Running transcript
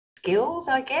skills,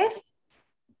 I guess.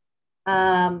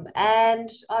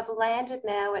 And I've landed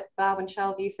now at Barwon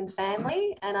Child, Youth and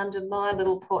Family, and under my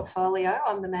little portfolio,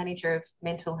 I'm the manager of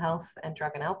mental health and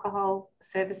drug and alcohol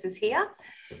services here.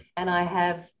 And I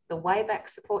have the Wayback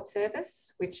Support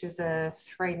Service, which is a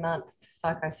 3-month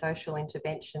psychosocial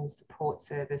intervention support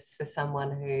service for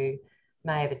someone who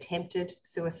may have attempted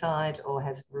suicide or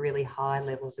has really high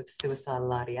levels of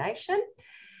suicidal ideation.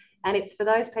 And it's for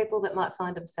those people that might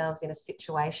find themselves in a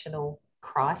situational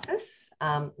crisis,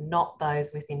 not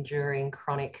those with enduring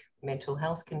chronic mental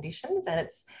health conditions. And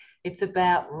it's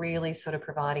about really sort of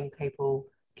providing people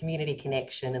community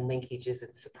connection and linkages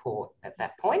and support at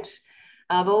that point.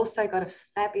 I've also got a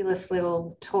fabulous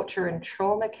little torture and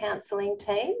trauma counselling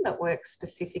team that works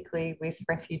specifically with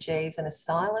refugees and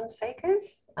asylum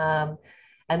seekers.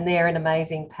 And they're an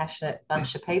amazing, passionate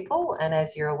bunch of people. And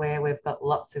as you're aware, we've got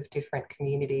lots of different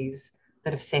communities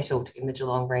that have settled in the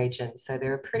Geelong region. So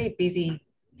they're a pretty busy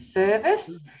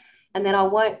service. And then I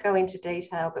won't go into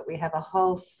detail, but we have a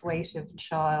whole suite of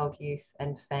child, youth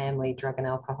and family drug and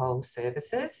alcohol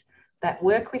services that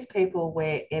work with people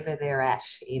wherever they're at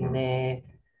in their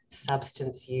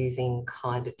substance using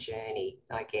kind of journey,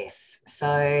 I guess.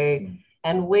 So,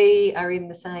 and we are in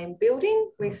the same building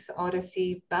with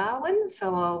Odyssey Barwon.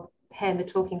 So I'll hand the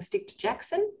talking stick to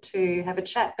Jackson to have a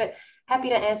chat, but happy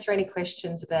to answer any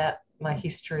questions about my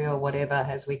history or whatever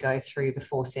as we go through the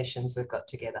 4 sessions we've got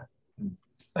together.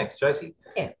 Thanks, Josie.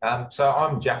 Yeah. So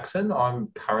I'm Jackson. I'm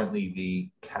currently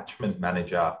the catchment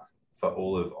manager for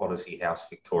all of Odyssey House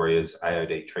Victoria's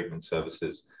AOD treatment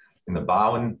services in the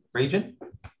Barwon region.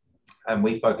 And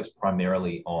we focus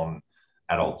primarily on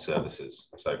adult services,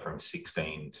 so from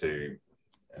 16 to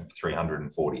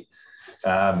 340.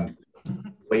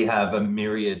 We have a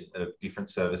myriad of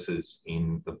different services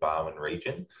in the Barwon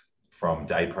region, from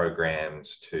day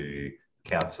programs to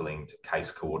counselling to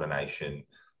case coordination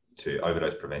to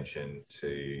overdose prevention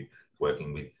to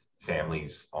working with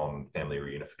families on family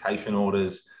reunification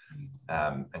orders,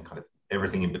 and kind of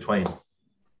everything in between.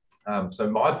 So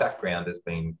my background has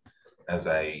been as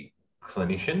a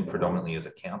clinician, predominantly as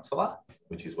a counsellor,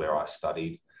 which is where I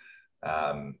studied,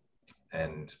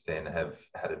 and then have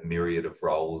had a myriad of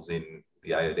roles in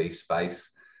the AOD space.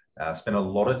 Spent a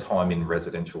lot of time in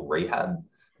residential rehab,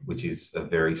 which is a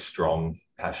very strong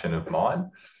passion of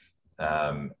mine.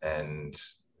 And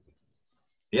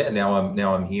yeah, now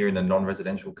I'm here in a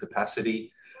non-residential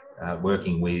capacity,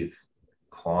 working with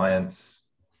clients,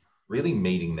 really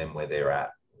meeting them where they're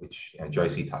at, which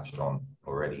Josie touched on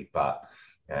already. But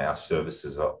our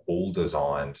services are all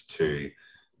designed to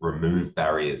remove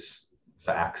barriers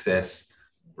for access,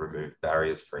 remove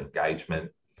barriers for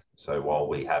engagement. So while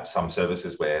we have some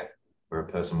services where a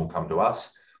person will come to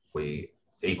us, we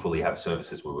equally have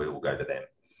services where we will go to them.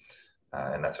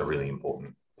 And that's a really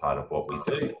important part of what we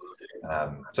do.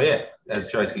 So yeah, as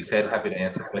Josie said, happy to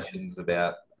answer questions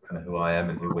about kind of who I am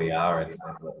and who we are and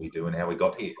what we do and how we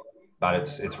got here. But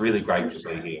it's really great to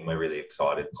be here, and we're really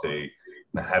excited to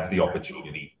have the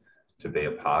opportunity to be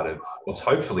a part of what's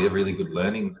hopefully a really good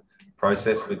learning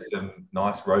process with some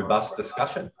nice, robust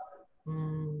discussion.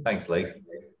 Thanks, Lee.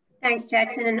 Thanks,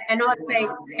 Jackson. And I've been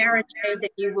guaranteed that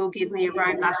you will give me a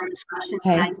robust discussion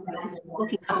today.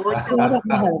 Looking forward to it. I don't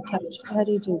know how to touch. How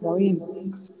do you do volume?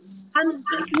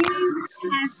 If you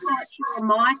have got your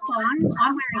mic on,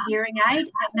 I wear a hearing aid,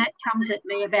 and that comes at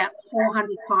me about 400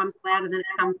 times louder than it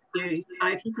comes to you. So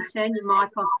if you could turn your mic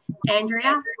off.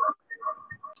 Andrea,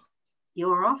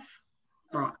 you're off.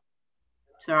 All right.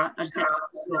 It's all right. I just have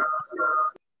to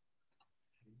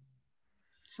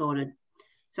sorted.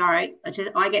 Sorry,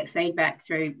 I get feedback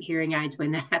through hearing aids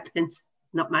when that happens.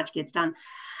 Not much gets done.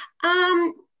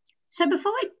 So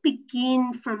before I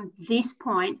begin from this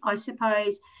point, I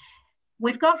suppose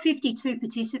we've got 52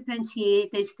 participants here.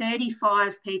 There's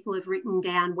 35 people who've written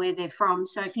down where they're from.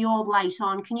 So if you're late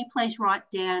on, can you please write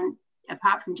down,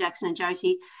 apart from Jackson and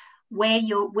Josie,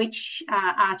 which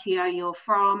RTO you're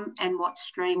from and what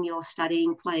stream you're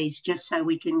studying, please, just so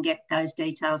we can get those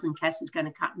details, and Cass is going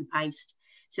to cut and paste.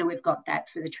 So we've got that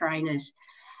for the trainers.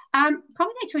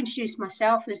 Probably need to introduce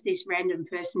myself as this random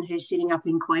person who's sitting up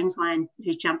in Queensland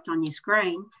who's jumped on your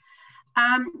screen.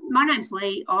 My name's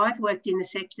Lee. I've worked in the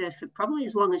sector for probably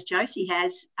as long as Josie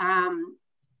has,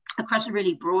 across a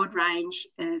really broad range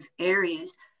of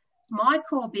areas. My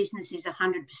core business is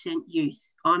 100%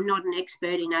 youth. I'm not an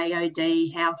expert in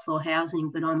AOD, health or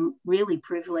housing, but I'm really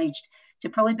privileged to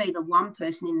probably be the one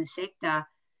person in the sector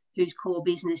whose core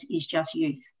business is just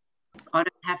youth. I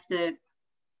don't have to,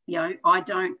 I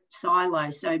don't silo.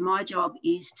 So my job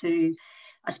is to,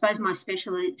 I suppose my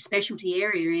specialty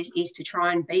area is to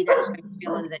try and be that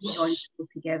specialty that joins people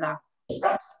together.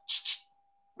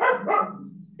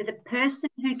 person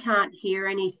who can't hear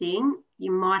anything,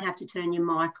 you might have to turn your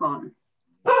mic on.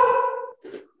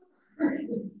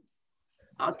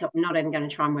 I'm not even going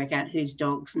to try and work out whose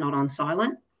dog's not on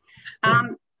silent.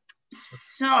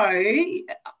 So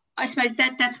I suppose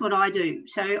that's what I do.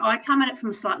 So I come at it from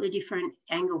a slightly different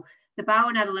angle. The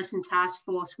Barwon Adolescent Task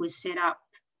Force was set up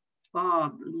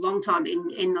a long time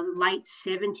in the late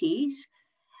 70s.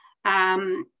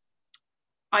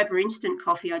 Over instant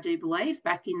coffee, I do believe,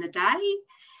 back in the day,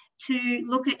 to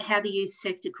look at how the youth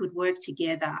sector could work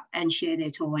together and share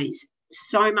their toys.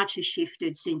 So much has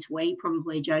shifted since we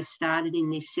probably just started in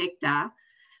this sector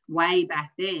way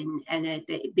back then, and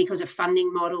because of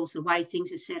funding models, the way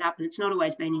things are set up, and it's not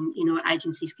always been in our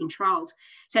agencies' controls.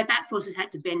 So BATForce has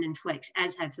had to bend and flex,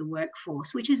 as have the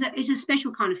workforce, which is a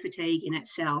special kind of fatigue in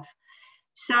itself.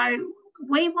 So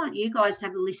we want you guys to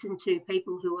have a listen to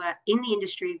people who are in the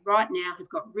industry right now, who've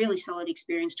got really solid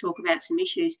experience, talk about some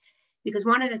issues, because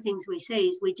one of the things we see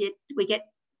is we get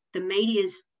the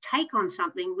media's take on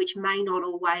something which may not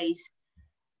always.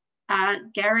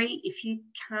 Gary, if you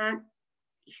can't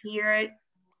hear it,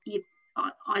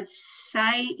 I'd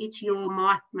say it's your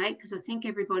mic, mate, because I think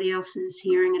everybody else is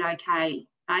hearing it okay.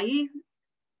 Are you?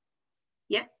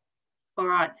 Yep. All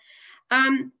right.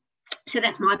 So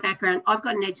that's my background. I've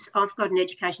got an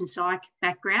education psych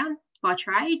background by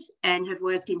trade and have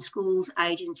worked in schools,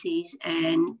 agencies,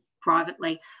 and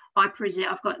privately. I've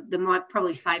got my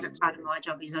probably favourite part of my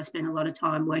job is I spend a lot of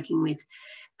time working with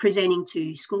presenting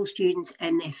to school students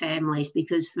and their families,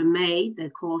 because for me, the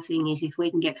core thing is if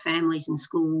we can get families and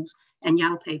schools and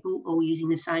young people all using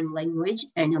the same language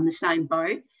and on the same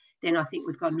boat, then I think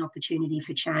we've got an opportunity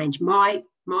for change. My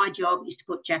job is to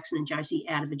put Jackson and Josie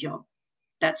out of a job.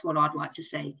 That's what I'd like to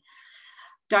see.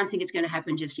 Don't think it's going to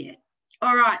happen just yet.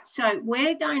 All right, so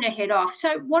we're going to head off.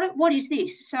 So what is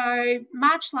this? So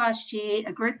March last year,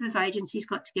 a group of agencies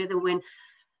got together when,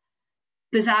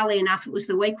 bizarrely enough, it was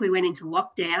the week we went into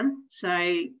lockdown. So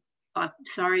I'm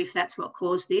sorry if that's what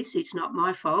caused this. It's not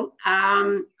my fault.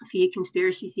 For you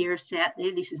conspiracy theorists out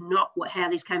there, this is not how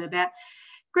this came about.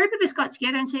 A group of us got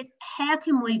together and said, how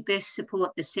can we best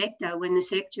support the sector when the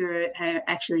sector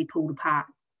actually pulled apart?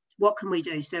 What can we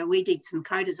do? So we did some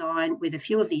co-design with a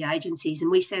few of the agencies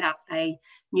and we set up a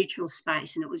neutral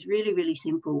space, and it was really, really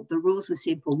simple. The rules were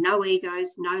simple: no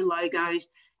egos, no logos,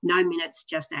 no minutes,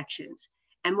 just actions.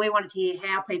 And we wanted to hear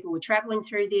how people were travelling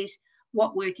through this,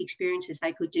 what work experiences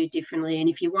they could do differently. And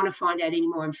if you want to find out any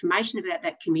more information about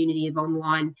that community of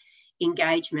online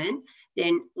engagement,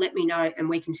 then let me know and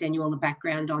we can send you all the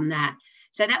background on that.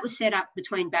 So that was set up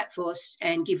between BATForce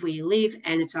and Give Where You Live,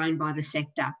 and it's owned by the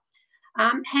sector.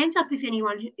 Hands up if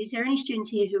anyone, is there any students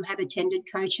here who have attended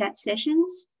co-chat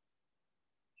sessions?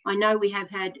 I know we have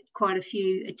had quite a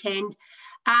few attend.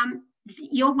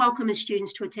 You're welcome as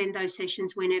students to attend those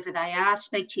sessions whenever they are.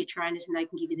 Speak to your trainers and they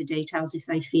can give you the details if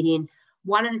they fit in.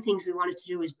 One of the things we wanted to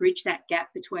do was bridge that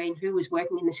gap between who was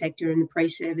working in the sector and the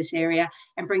pre-service area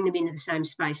and bring them into the same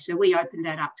space. So we opened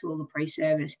that up to all the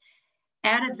pre-service.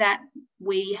 Out of that,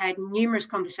 we had numerous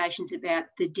conversations about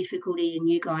the difficulty in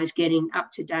you guys getting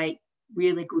up-to-date,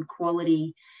 really good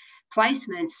quality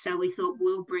placements. So we thought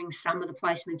we'll bring some of the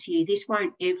placement to you. This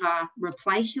won't ever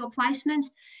replace your placements,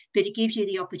 but it gives you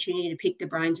the opportunity to pick the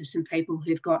brains of some people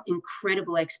who've got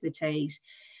incredible expertise.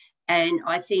 And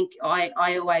I think I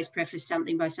always preface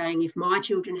something by saying if my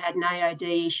children had an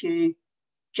AOD issue,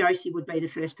 Josie would be the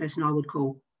first person I would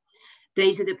call.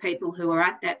 These are the people who are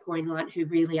at that point who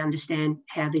really understand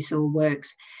how this all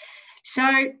works. So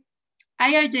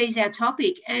AOD is our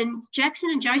topic. And Jackson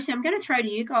and Josie, I'm going to throw to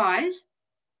you guys.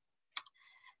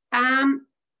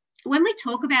 When we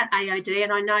talk about AOD,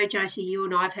 and I know, Josie, you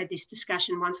and I have had this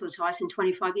discussion once or twice in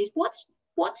 25 years,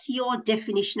 what's your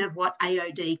definition of what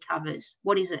AOD covers?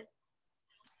 What is it?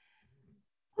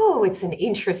 Oh, it's an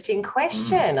interesting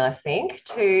question, I think,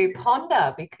 to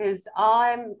ponder, because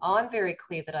I'm very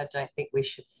clear that I don't think we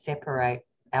should separate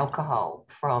alcohol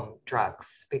from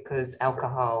drugs, because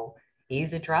alcohol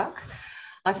is a drug.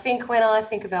 I think when I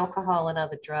think of alcohol and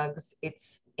other drugs,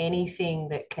 it's anything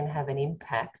that can have an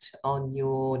impact on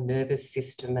your nervous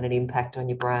system and an impact on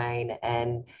your brain,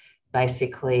 and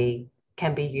basically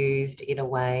can be used in a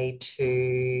way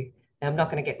to, now I'm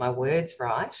not going to get my words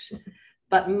right,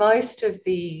 but most of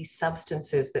the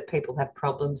substances that people have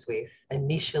problems with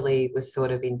initially were sort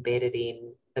of embedded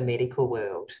in the medical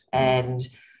world. And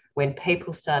when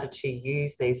people started to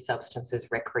use these substances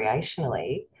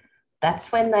recreationally,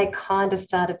 that's when they kind of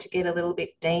started to get a little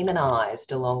bit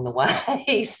demonized along the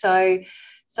way. So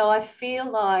I feel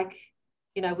like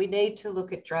we need to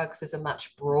look at drugs as a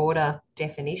much broader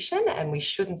definition, and we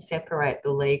shouldn't separate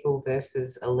the legal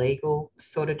versus illegal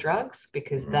sort of drugs,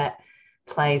 because that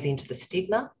plays into the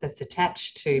stigma that's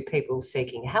attached to people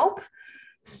seeking help.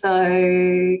 So,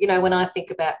 when I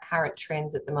think about current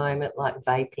trends at the moment, like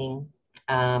vaping,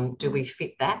 do we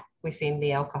fit that within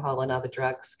the alcohol and other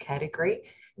drugs category?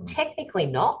 Technically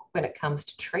not when it comes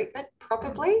to treatment,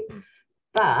 probably,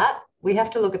 but we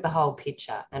have to look at the whole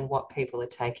picture and what people are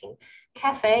taking.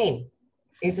 Caffeine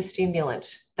is a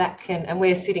stimulant that can, and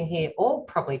we're sitting here all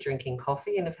probably drinking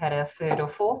coffee and have had our third or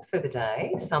fourth for the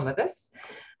day, some of us.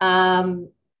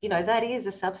 That is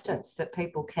a substance that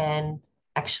people can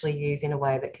actually use in a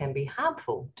way that can be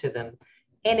harmful to them.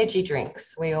 Energy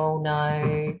drinks, we all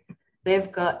know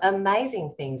they've got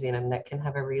amazing things in them that can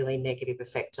have a really negative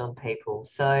effect on people.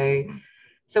 So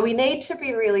we need to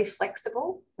be really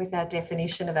flexible with our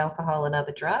definition of alcohol and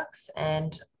other drugs.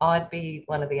 And I'd be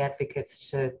one of the advocates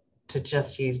to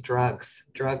just use drug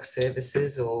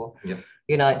services, or,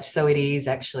 so it is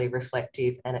actually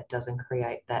reflective and it doesn't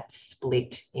create that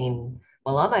split in,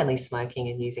 well, I'm only smoking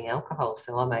and using alcohol,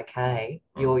 so I'm okay.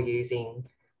 You're using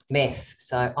meth.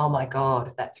 So, oh my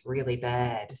God, that's really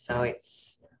bad. So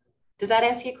does that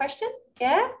answer your question?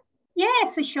 Yeah?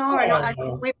 Yeah, for sure. And I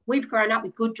think we've grown up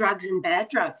with good drugs and bad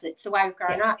drugs. It's the way we've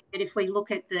grown up. But if we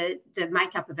look at the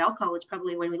makeup of alcohol, it's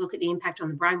probably, when we look at the impact on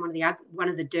the brain, one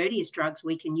of the dirtiest drugs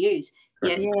we can use.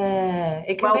 Yeah,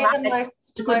 it can be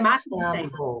the most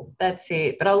harmful. That's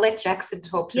it. But I'll let Jackson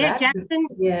talk to that. Jackson.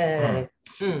 Yeah.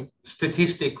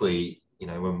 Statistically,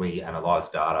 when we analyse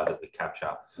data that we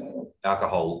capture,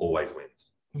 alcohol always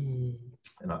wins.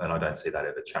 And I don't see that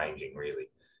ever changing, really,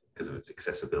 because of its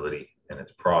accessibility and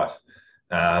its price.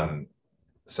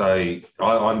 So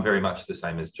I'm very much the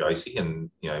same as Josie,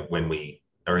 and when we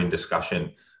are in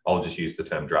discussion, I'll just use the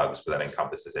term drugs, but that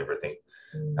encompasses everything.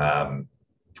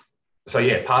 So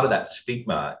yeah, part of that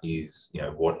stigma is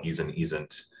what is and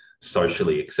isn't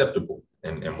socially acceptable,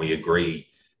 and we agree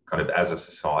kind of as a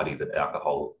society that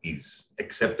alcohol is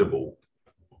acceptable,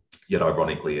 yet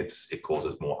ironically it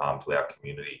causes more harm to our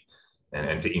community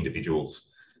and to individuals,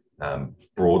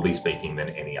 broadly speaking, than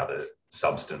any other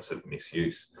substance of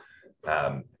misuse.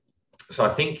 So I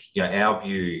think our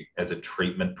view as a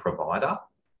treatment provider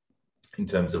in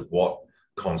terms of what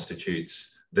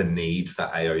constitutes the need for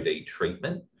AOD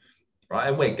treatment, right?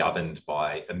 And we're governed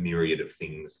by a myriad of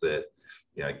things that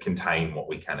contain what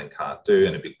we can and can't do,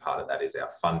 and a big part of that is our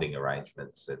funding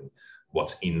arrangements and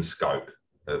what's in scope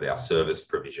of our service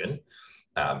provision.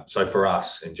 So for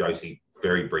us, and Josie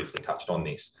very briefly touched on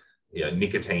this,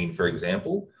 nicotine, for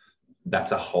example,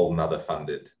 that's a whole nother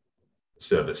funded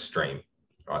service stream,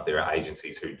 right? There are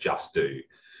agencies who just do,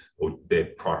 or their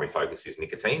primary focus is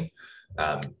nicotine.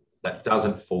 That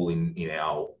doesn't fall in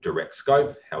our direct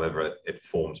scope. However, it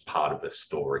forms part of the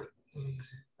story.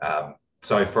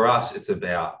 So for us, it's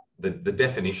about the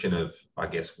definition of, I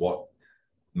guess, what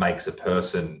makes a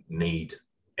person need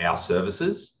our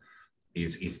services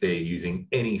is if they're using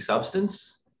any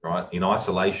substance, right, in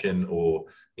isolation or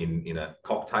in a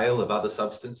cocktail of other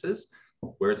substances,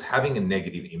 where it's having a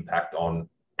negative impact on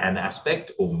an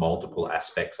aspect or multiple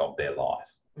aspects of their life.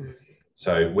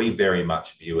 So we very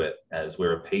much view it as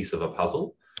we're a piece of a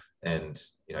puzzle, and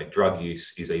drug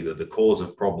use is either the cause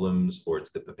of problems, or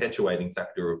it's the perpetuating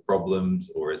factor of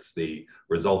problems, or it's the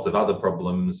result of other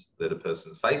problems that a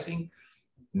person's facing.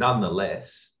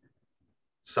 Nonetheless,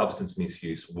 substance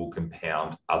misuse will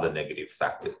compound other negative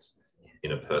factors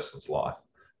in a person's life.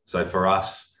 So for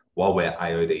us, while we're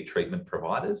AOD treatment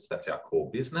providers, that's our core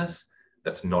business,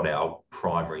 that's not our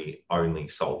primary, only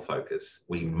sole focus.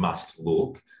 We must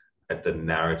look at the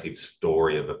narrative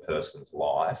story of a person's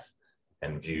life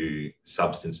and view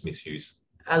substance misuse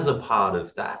as a part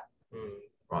of that,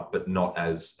 right? But not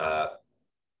as a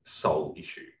sole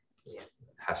issue. It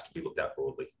has to be looked at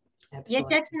broadly. Absolutely.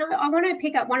 Yeah, Jackson, I want to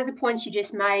pick up one of the points you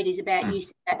just made is about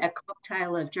use a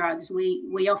cocktail of drugs.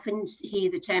 We often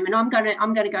hear the term, and I'm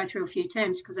going to go through a few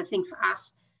terms because I think for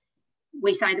us,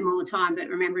 we say them all the time, but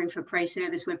remembering for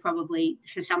pre-service, we're probably,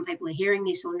 for some people are hearing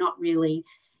this or not really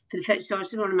for the first, so I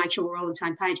just want to make sure we're all on the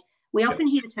same page. We often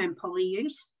hear the term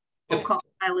polyuse or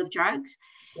cocktail of drugs.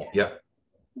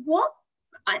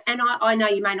 I know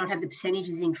you may not have the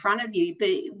percentages in front of you, but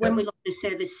when we look at the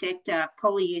service sector,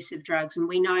 polyuse of drugs, and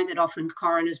we know that often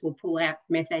coroners will pull out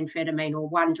methamphetamine or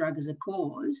one drug as a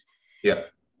cause.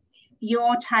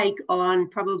 Your take on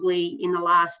probably in the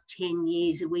last 10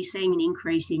 years, are we seeing an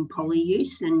increase in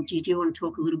polyuse? And do you want to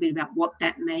talk a little bit about what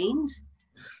that means?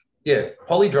 Yeah,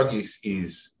 polydrug use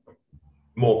is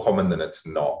more common than it's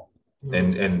not.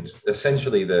 And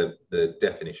essentially the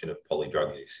definition of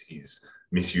polydrug use is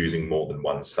misusing more than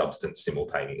one substance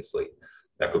simultaneously.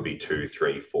 That could be 2,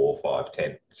 3, 4, 5,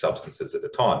 10 substances at a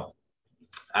time.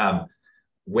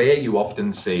 Where you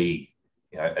often see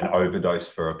an overdose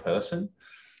for a person,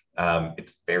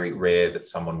 it's very rare that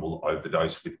someone will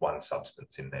overdose with one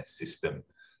substance in their system,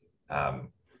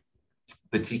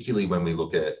 particularly when we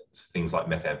look at things like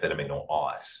methamphetamine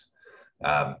or ice.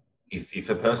 If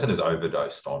a person is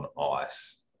overdosed on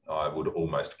ice, I would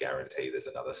almost guarantee there's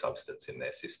another substance in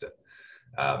their system.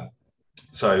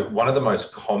 So one of the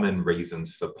most common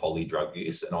reasons for polydrug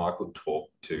use, and I could talk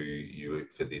to you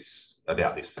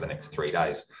about this for the next 3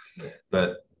 days,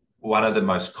 but one of the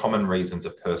most common reasons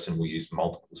a person will use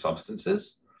multiple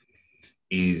substances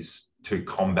is to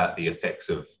combat the effects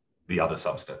of the other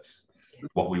substance,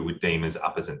 what we would deem as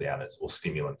uppers and downers, or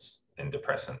stimulants and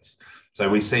depressants. So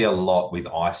we see a lot with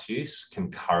ice use,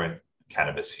 concurrent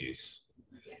cannabis use,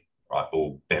 right?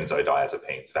 Or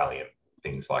benzodiazepines, Valium,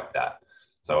 things like that.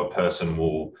 So a person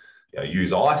will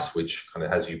use ice, which kind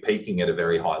of has you peaking at a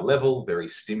very high level, very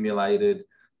stimulated,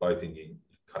 both in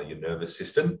your nervous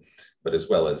system, but as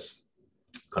well as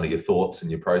kind of your thoughts and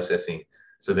your processing.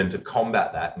 So then to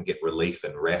combat that and get relief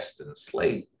and rest and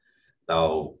sleep,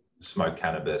 they'll smoke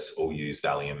cannabis or use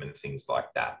Valium and things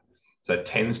like that. So it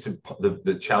tends to,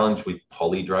 the challenge with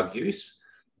polydrug use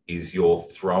is you're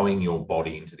throwing your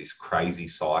body into this crazy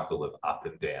cycle of up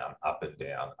and down, up and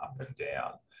down, up and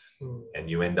down. And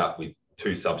you end up with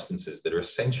two substances that are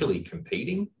essentially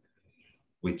competing,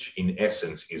 which in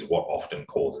essence is what often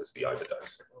causes the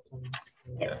overdose.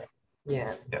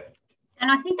 Yeah.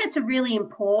 And I think that's a really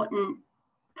important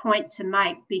point to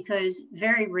make, because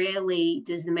very rarely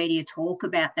does the media talk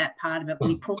about that part of it.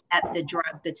 We pull out the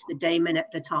drug that's the demon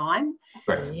at the time.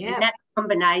 Right. Yeah. And that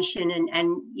combination,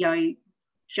 and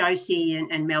Josie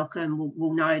and Malcolm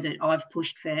will know that I've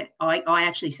pushed for, I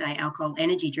actually say alcohol,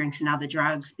 energy drinks and other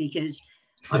drugs, because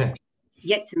I've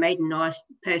yet to meet a nice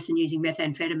person using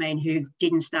methamphetamine who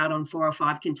didn't start on 4 or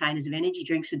 5 containers of energy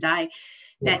drinks a day.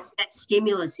 That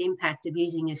stimulus impact of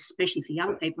using, especially for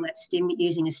young people,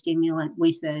 using a stimulant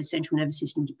with a central nervous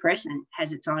system depressant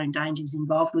has its own dangers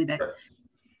involved with it.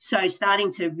 So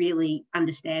starting to really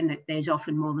understand that there's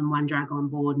often more than one drug on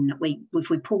board, and that if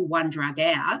we pull one drug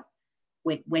out,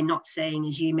 we're not seeing,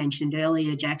 as you mentioned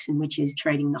earlier, Jackson, which is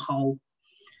treating the whole.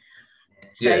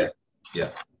 So,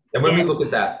 And when we look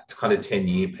at that kind of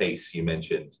 10-year piece you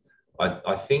mentioned,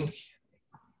 I think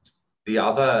the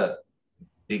other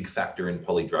big factor in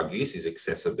polydrug use is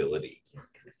accessibility.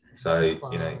 So,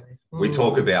 we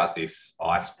talk about this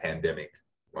ice pandemic,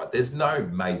 right? There's no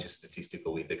major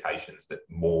statistical indications that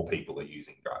more people are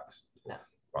using drugs,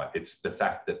 right? It's the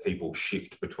fact that people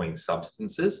shift between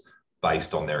substances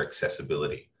based on their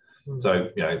accessibility. So,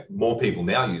 more people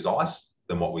now use ice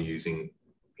than what were using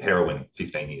heroin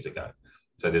 15 years ago.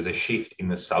 So there's a shift in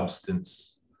the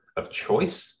substance of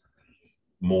choice,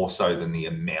 more so than the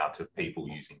amount of people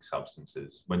using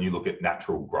substances when you look at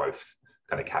natural growth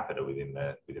kind of capita within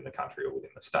the country or within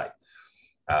the state.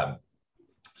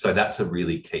 So that's a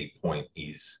really key point,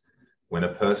 is when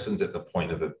a person's at the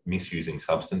point of misusing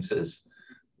substances,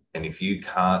 and if you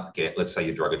can't get, let's say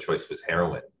your drug of choice was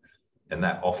heroin, and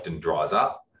that often dries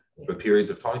up for periods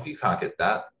of time. If you can't get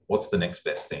that, what's the next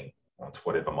best thing? Well, it's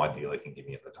whatever my dealer can give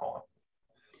me at the time.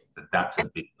 So that's a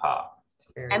big part.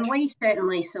 And we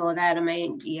certainly saw that. I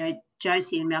mean,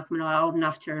 Josie and Malcolm and I are old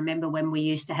enough to remember when we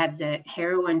used to have the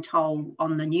heroin toll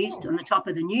on the top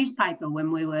of the newspaper when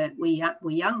we were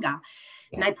younger.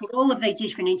 And they put all of these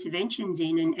different interventions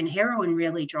in, and heroin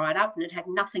really dried up, and it had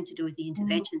nothing to do with the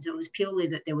interventions. It was purely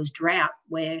that there was drought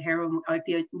where heroin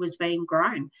opioid was being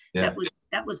grown. That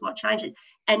was what changed it.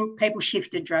 And people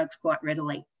shifted drugs quite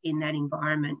readily in that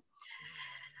environment.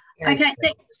 Okay,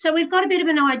 so we've got a bit of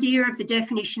an idea of the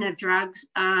definition of drugs.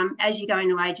 As you go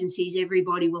into agencies,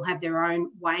 everybody will have their own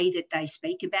way that they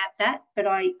speak about that. But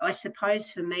I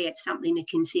suppose for me, it's something to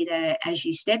consider as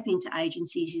you step into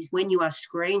agencies, is when you are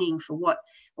screening for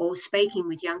or speaking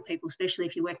with young people, especially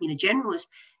if you're working in a generalist,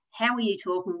 how are you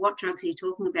talking? What drugs are you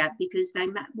talking about? Because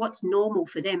what's normal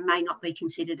for them may not be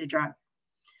considered a drug.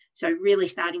 So really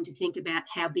starting to think about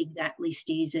how big that list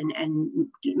is, and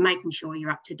making sure you're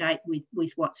up to date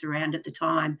with what's around at the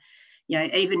time.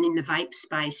 Even in the vape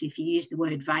space, if you use the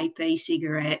word vape,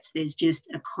 e-cigarettes, there's just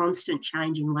a constant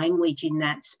change in language in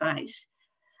that space.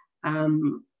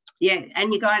 And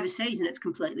you go overseas and it's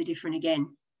completely different again.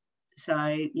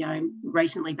 So,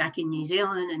 recently back in New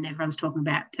Zealand, and everyone's talking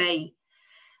about P,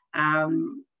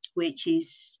 which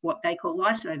is what they call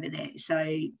ice over there. So,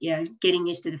 getting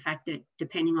used to the fact that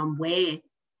depending on where,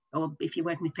 or if you're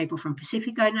working with people from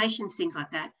Pacifico nations, things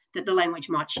like that, that the language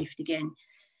might shift again.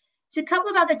 There's a couple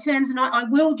of other terms, and I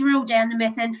will drill down to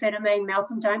methamphetamine.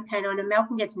 Malcolm, don't pan on. And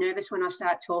Malcolm gets nervous when I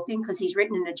start talking because he's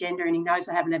written an agenda and he knows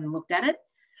I haven't even looked at it.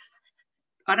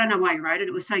 I don't know why he wrote it.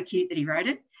 It was so cute that he wrote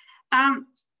it.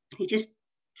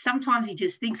 Sometimes he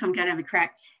just thinks I'm going to have a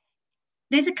crack.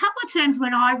 There's a couple of terms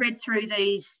when I read through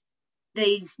these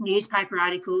newspaper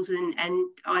articles and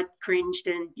I cringed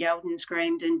and yelled and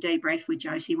screamed and debriefed with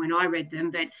Josie when I read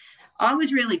them. But I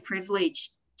was really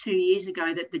privileged 2 years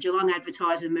ago that the Geelong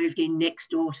Advertiser moved in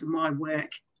next door to my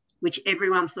work, which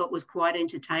everyone thought was quite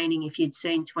entertaining if you'd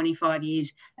seen 25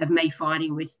 years of me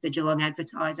fighting with the Geelong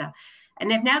Advertiser.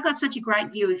 And they've now got such a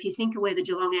great view. If you think of where the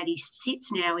Geelong Addy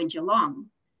sits now in Geelong,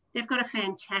 they've got a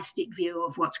fantastic view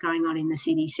of what's going on in the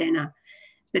city centre.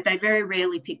 But they very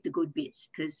rarely pick the good bits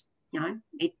because, you know,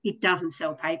 it doesn't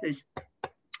sell papers.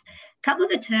 A couple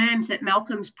of the terms that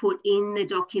Malcolm's put in the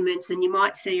documents, and you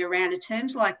might see around, are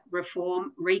terms like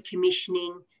reform,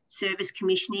 recommissioning, service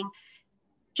commissioning.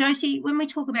 Josie, when we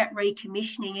talk about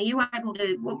recommissioning, are you able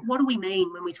to, what do we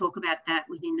mean when we talk about that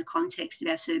within the context of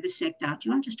our service sector? Do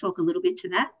you want to just talk a little bit to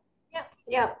that?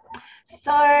 Yeah.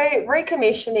 So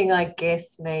recommissioning, I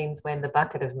guess, means when the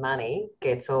bucket of money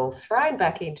gets all thrown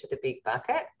back into the big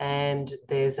bucket and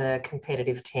there's a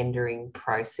competitive tendering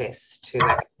process to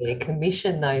actually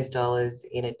commission those dollars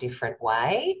in a different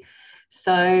way.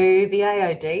 So the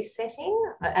AOD setting,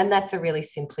 and that's a really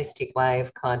simplistic way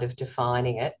of kind of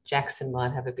defining it. Jackson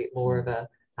might have a bit more of an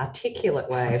articulate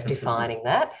way of defining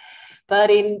that. But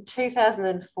in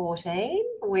 2014,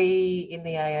 we, in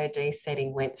the AOD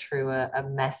setting, went through a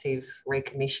massive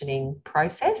recommissioning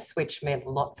process, which meant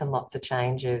lots and lots of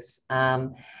changes.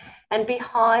 And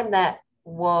behind that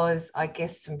was, I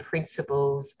guess, some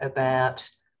principles about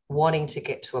wanting to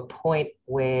get to a point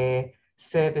where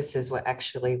services were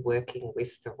actually working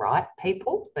with the right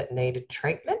people that needed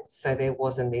treatment. So there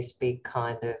wasn't this big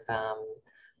kind of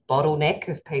bottleneck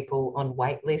of people on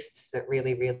wait lists that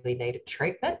really, really needed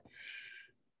treatment.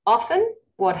 Often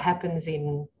what happens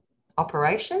in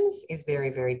operations is very,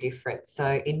 very different.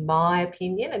 So in my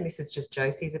opinion, and this is just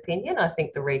Josie's opinion, I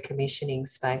think the recommissioning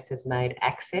space has made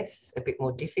access a bit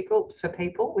more difficult for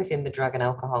people within the drug and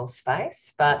alcohol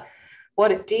space. But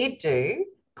what it did do,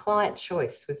 client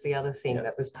choice was the other thing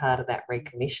that was part of that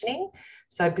recommissioning.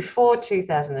 So before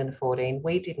 2014,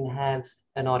 we didn't have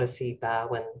an Odyssey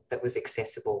Barwon that was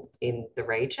accessible in the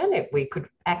region. We could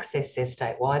access their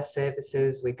statewide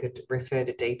services, we could refer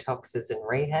to detoxes and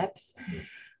rehabs,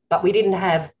 but we didn't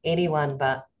have anyone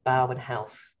but Barwon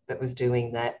Health that was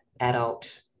doing that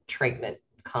adult treatment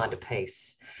kind of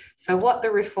piece. So what the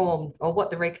reform or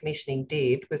what the recommissioning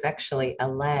did was actually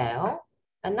allow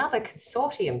another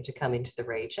consortium to come into the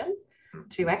region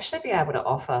to actually be able to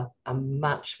offer a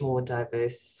much more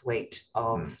diverse suite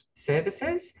of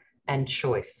services and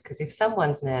choice. Because if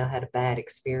someone's now had a bad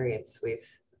experience with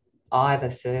either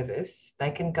service,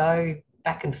 they can go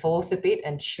back and forth a bit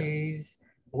and choose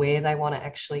where they want to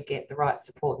actually get the right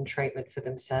support and treatment for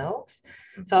themselves.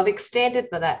 So I've extended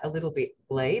that a little bit,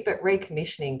 Lee, but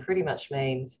recommissioning pretty much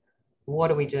means,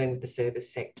 what are we doing with the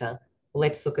service sector?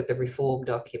 Let's look at the reform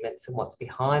documents and what's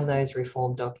behind those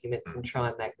reform documents and try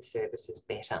and make the services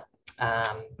better.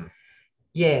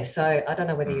 So I don't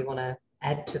know whether you want to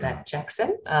add to that,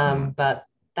 Jackson, but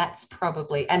that's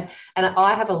probably, and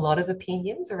I have a lot of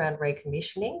opinions around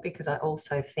recommissioning because I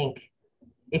also think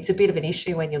it's a bit of an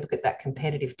issue when you look at that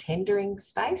competitive tendering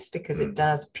space because it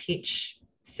does pitch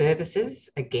services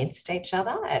against each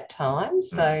other at times.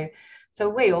 So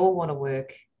we all want to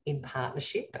work in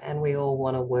partnership and we all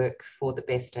want to work for the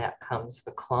best outcomes for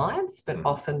clients, but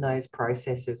often those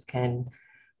processes can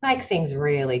make things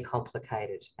really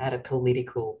complicated at a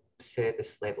political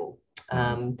service level.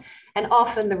 And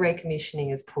often the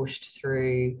recommissioning is pushed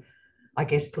through, I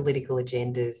guess, political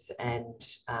agendas and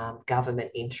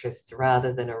government interests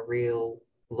rather than a real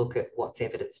look at what's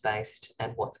evidence-based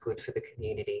and what's good for the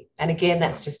community. And again,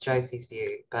 that's just Josie's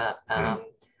view, but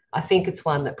I think it's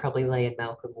one that probably Lee and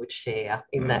Malcolm would share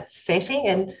in that setting,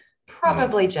 and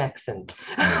probably Jackson.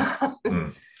 I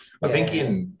think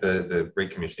in the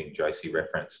recommissioning Josie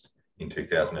referenced in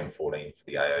 2014 for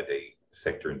the AOD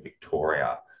sector in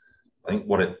Victoria, I think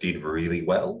what it did really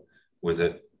well was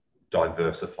it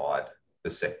diversified the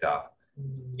sector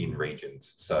in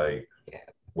regions. So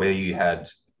where you had,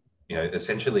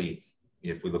 essentially,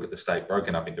 if we look at the state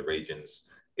broken up into regions,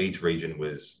 each region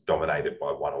was dominated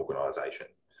by one organisation.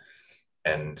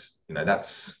 And,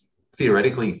 that's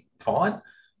theoretically fine,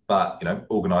 but,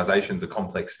 organisations are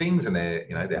complex things and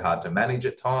they're hard to manage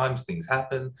at times, things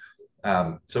happen.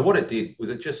 So what it did was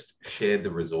it just shared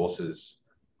the resources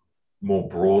more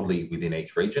broadly within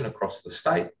each region across the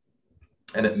state.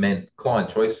 And it meant client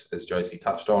choice, as Josie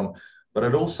touched on, but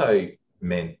it also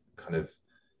meant kind of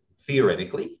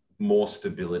theoretically more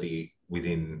stability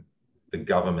within the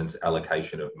government's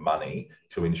allocation of money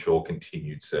to ensure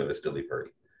continued service delivery.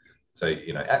 So,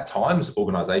 at times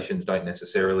organisations don't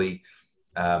necessarily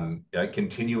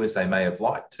continue as they may have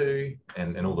liked to,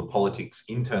 and all the politics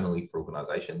internally for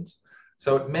organisations.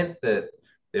 So it meant that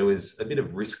there was a bit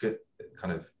of risk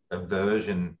kind of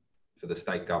aversion for the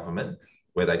state government,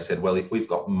 where they said, well, if we've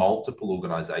got multiple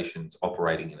organisations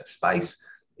operating in a space,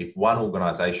 if one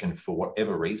organisation, for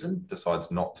whatever reason,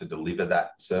 decides not to deliver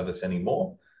that service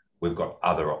anymore, we've got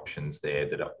other options there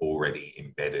that are already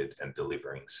embedded and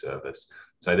delivering service.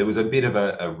 So there was a bit of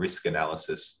a risk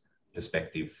analysis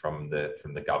perspective from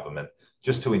the government,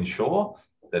 just to ensure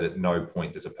that at no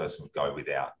point does a person go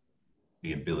without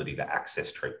the ability to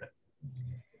access treatment.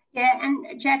 Yeah,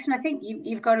 and Jackson, I think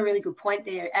you've got a really good point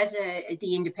there. As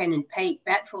the independent peak,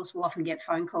 BATForce will often get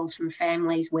phone calls from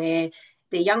families where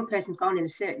the young person's gone in a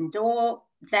certain door,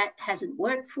 that hasn't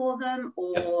worked for them,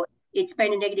 or it's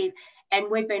been a negative,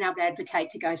 and we've been able to advocate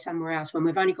to go somewhere else. When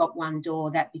we've only got one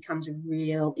door, that becomes a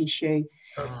real issue.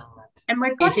 And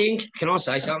we've got... can I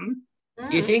say something?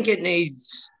 Do you think it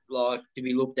needs, to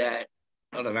be looked at,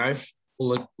 I don't know,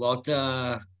 like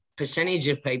the percentage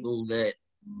of people that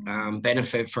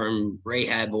benefit from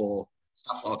rehab or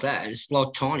stuff like that? It's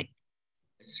like tiny.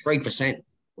 It's 3%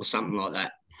 or something like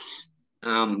that.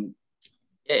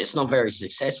 It's not very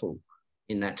successful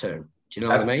in that term. Do you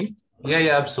know what I mean?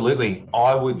 Yeah, absolutely.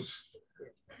 I would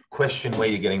question where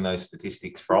you're getting those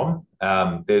statistics from.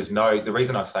 The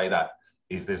reason I say that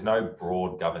is there's no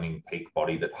broad governing peak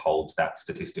body that holds that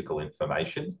statistical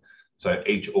information. So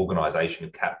each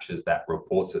organisation captures that,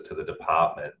 reports it to the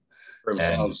department. For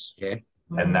themselves,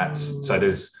 And so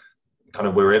there's kind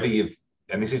of wherever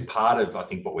and this is part of, I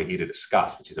think, what we're here to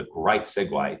discuss, which is a great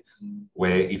segue,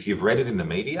 where if you've read it in the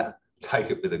media,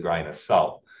 take it with a grain of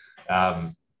salt,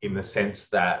 in the sense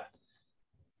that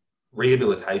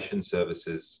rehabilitation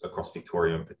services across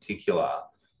Victoria in particular,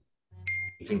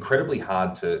 it's incredibly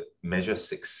hard to measure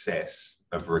success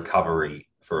of recovery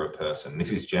for a person.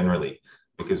 This is generally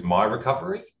because my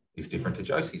recovery is different to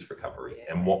Josie's recovery,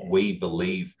 and what we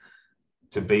believe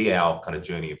to be our kind of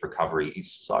journey of recovery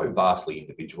is so vastly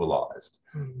individualized,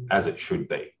 as it should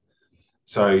be.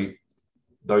 So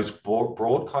those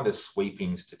broad kind of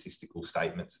sweeping statistical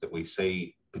statements that we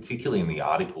see, particularly in the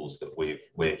articles that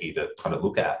we're here to kind of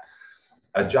look at,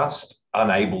 are just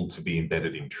unable to be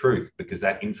embedded in truth, because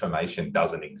that information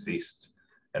doesn't exist.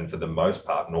 And for the most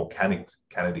part, nor can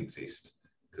it exist,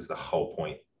 because the whole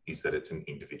point is that it's an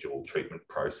individual treatment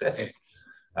process.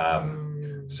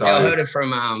 So I heard it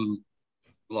from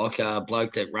like a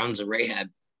bloke that runs a rehab.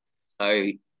 So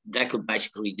that could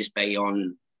basically just be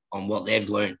on what they've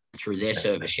learned through their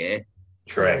service,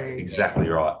 Correct, exactly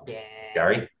right. Yeah.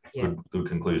 Gary, good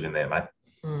conclusion there, mate.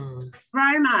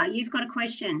 Roma, you've got a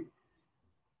question.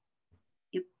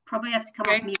 You probably have to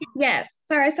come off mute. Yes.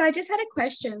 Sorry. So I just had a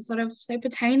question, so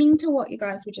pertaining to what you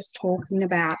guys were just talking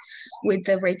about with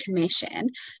the recommission.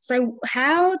 So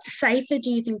how safer do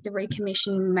you think the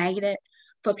recommission made it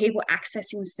for people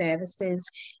accessing services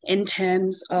in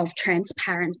terms of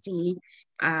transparency,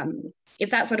 if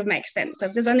that sort of makes sense? So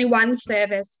if there's only one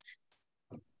service,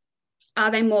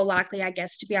 are they more likely, I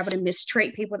guess, to be able to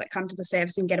mistreat people that come to the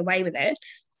service and get away with it,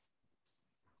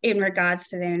 in regards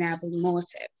to there now being more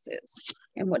services?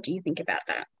 And what do you think about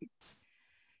that?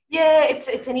 Yeah,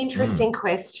 it's an interesting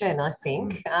question, I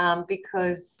think,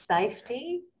 because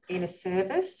safety in a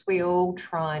service, we all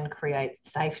try and create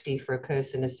safety for a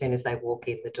person as soon as they walk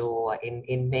in the door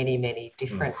in many, many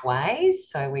different ways.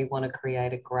 So we want to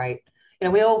create a great,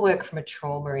 we all work from a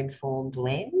trauma-informed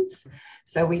lens.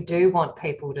 So we do want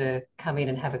people to come in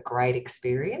and have a great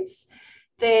experience.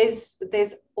 There's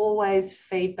always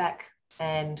feedback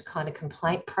and kind of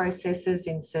complaint processes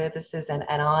in services. And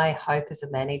I hope as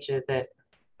a manager that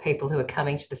people who are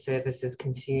coming to the service as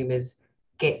consumers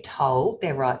get told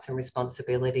their rights and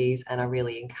responsibilities and are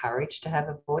really encouraged to have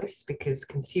a voice, because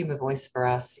consumer voice for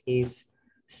us is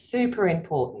super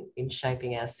important in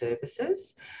shaping our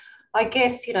services. I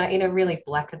guess, in a really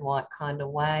black and white kind of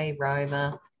way,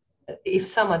 Roma, if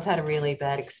someone's had a really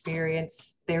bad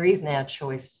experience, there is now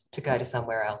choice to go to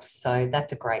somewhere else. So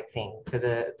that's a great thing for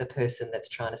the person that's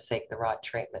trying to seek the right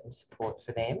treatment and support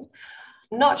for them.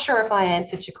 Not sure if I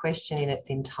answered your question in its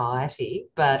entirety,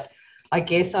 but I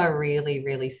guess I really,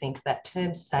 really think that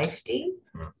term safety,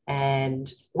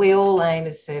 and we all aim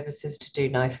as services to do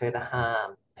no further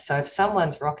harm. So if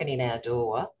someone's rocking in our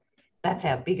door, that's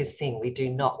our biggest thing. We do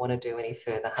not want to do any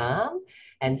further harm,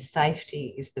 and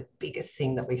safety is the biggest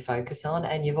thing that we focus on.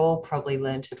 And you've all probably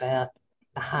learnt about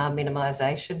the harm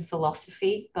minimisation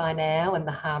philosophy by now and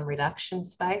the harm reduction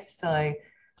space. So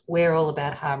we're all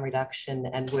about harm reduction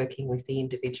and working with the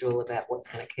individual about what's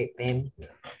going to keep them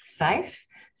safe.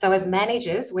 So as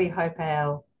managers, we hope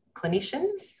our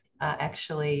clinicians are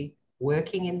actually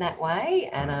working in that way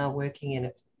and are working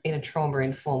in a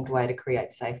trauma-informed way to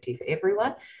create safety for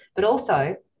everyone, but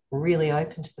also really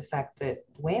open to the fact that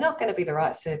we're not going to be the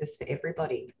right service for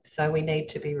everybody. So we need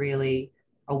to be really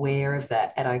aware of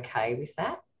that and okay with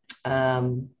that. I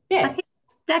think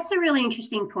that's a really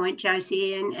interesting point,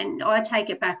 Josie, and I take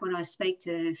it back when I speak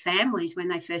to families when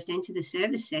they first enter the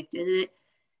service sector, that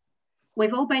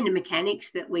we've all been to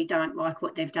mechanics that we don't like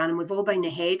what they've done, and we've all been to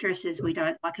hairdressers we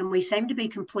don't like, and we seem to be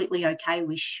completely okay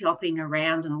with shopping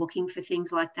around and looking for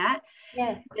things like that.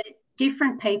 Yeah. But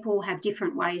different people have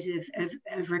different ways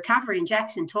of recovery, and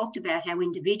Jackson talked about how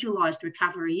individualised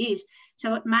recovery is.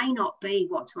 So it may not be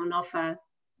what's on offer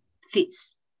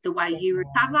fits the way you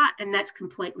recover, and that's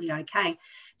completely okay.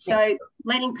 So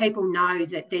letting people know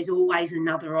that there's always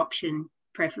another option,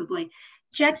 preferably.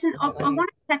 Jackson, I want to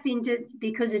tap into,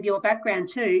 because of your background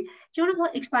too, do you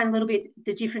want to explain a little bit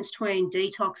the difference between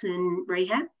detox and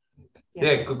rehab?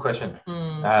 Yeah, good question.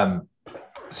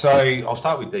 So I'll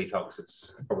start with detox.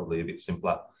 It's probably a bit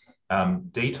simpler.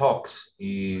 Detox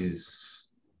is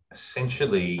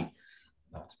essentially,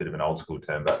 it's a bit of an old school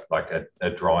term, but like a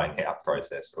drying out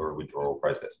process or a withdrawal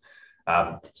process.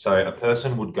 So a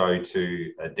person would go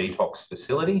to a detox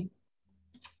facility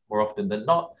more often than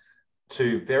not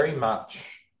to very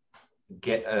much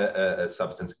get a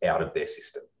substance out of their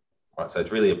system. Right? So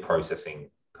it's really a processing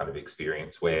kind of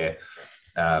experience where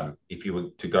if you were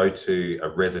to go to a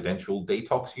residential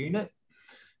detox unit,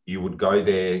 you would go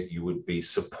there, you would be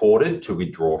supported to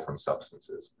withdraw from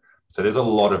substances. So there's a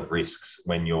lot of risks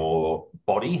when your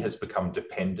body has become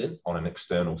dependent on an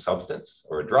external substance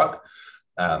or a drug.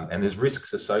 And there's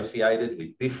risks associated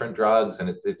with different drugs,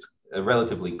 and it's a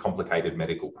relatively complicated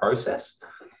medical process.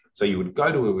 So you would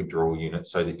go to a withdrawal unit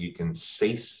so that you can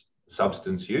cease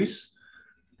substance use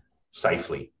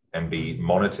safely and be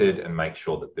monitored and make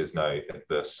sure that there's no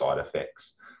adverse side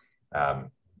effects.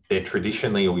 They're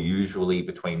traditionally or usually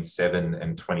between 7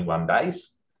 and 21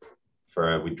 days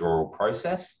for a withdrawal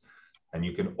process. And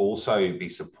you can also be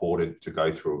supported to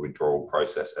go through a withdrawal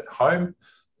process at home.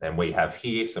 And we have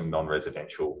here some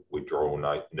non-residential withdrawal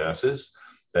nurses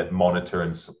that monitor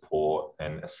and support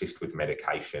and assist with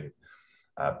medication.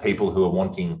 People who are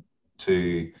wanting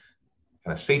to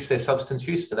kind of cease their substance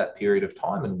use for that period of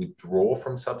time and withdraw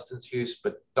from substance use,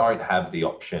 but don't have the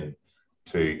option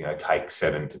to take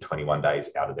 7 to 21 days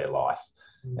out of their life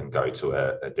and go to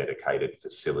a dedicated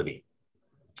facility.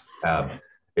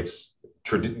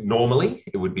 Normally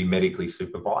it would be medically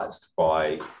supervised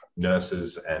by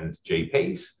nurses and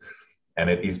GPs, and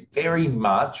it is very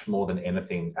much more than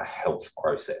anything a health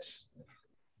process.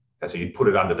 So you'd put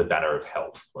it under the banner of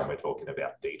health when we're talking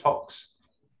about detox.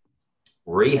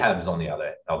 Rehabs, on the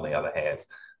other hand,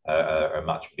 are a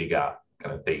much bigger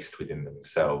kind of beast within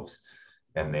themselves,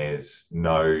 and there's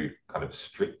no kind of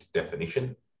strict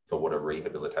definition for what a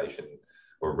rehabilitation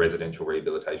or residential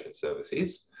rehabilitation service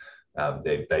is.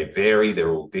 They vary,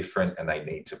 they're all different, and they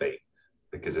need to be,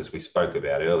 because as we spoke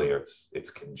about earlier,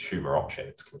 it's consumer option,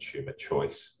 it's consumer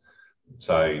choice.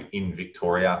 So in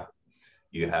Victoria,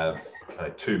 you have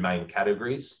two main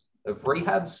categories of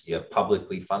rehabs. You have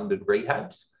publicly funded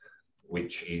rehabs,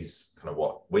 which is kind of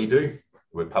what we do.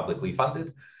 We're publicly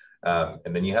funded.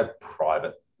 And then you have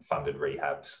private funded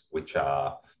rehabs, which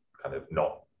are kind of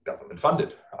not government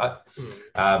funded, right?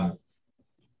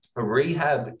 A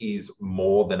rehab is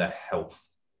more than a health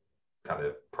kind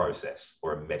of process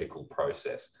or a medical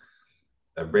process.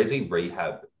 A resi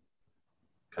rehab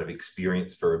kind of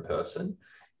experience for a person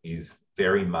is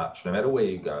very much, no matter where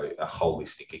you go, a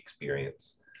holistic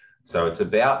experience. So it's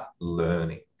about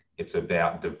learning. It's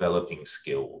about developing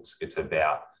skills. It's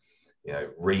about,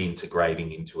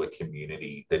 reintegrating into a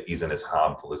community that isn't as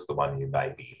harmful as the one you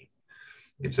may be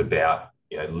in. It's about,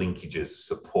 linkages,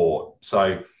 support.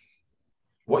 So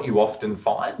what you often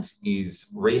find is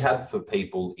rehab for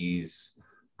people is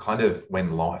kind of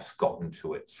when life's gotten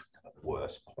to its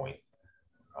worst point,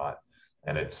 right?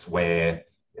 And it's where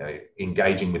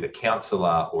engaging with a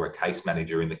counsellor or a case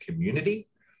manager in the community,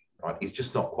 right, is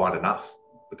just not quite enough,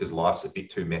 because life's a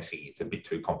bit too messy, it's a bit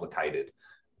too complicated,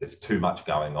 there's too much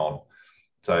going on.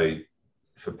 So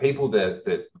for people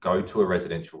that go to a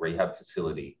residential rehab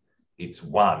facility, it's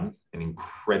an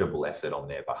incredible effort on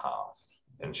their behalf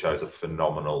and shows a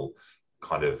phenomenal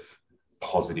kind of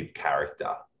positive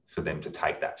character for them to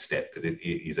take that step, because it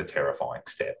is a terrifying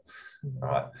step,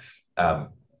 right?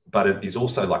 But it is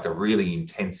also like a really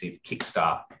intensive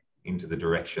kickstart into the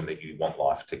direction that you want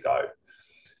life to go.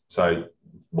 So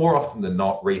more often than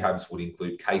not, rehabs would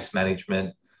include case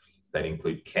management, they'd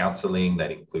include counselling,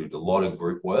 they'd include a lot of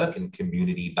group work and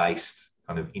community-based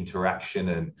kind of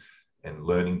interaction and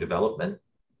learning development.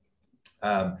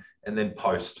 And then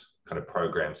post kind of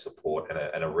program support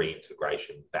and a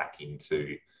reintegration back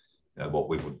into what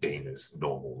we would deem as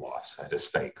normal life, so to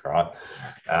speak, right?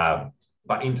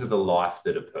 But into the life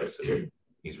that a person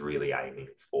is really aiming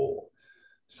for.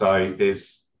 So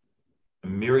there's a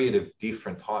myriad of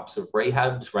different types of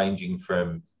rehabs ranging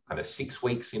from kind of 6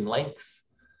 weeks in length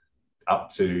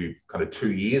up to kind of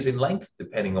 2 years in length,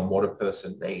 depending on what a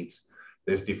person needs.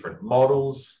 There's different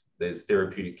models, there's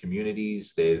therapeutic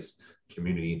communities, there's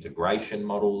community integration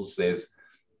models, there's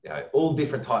all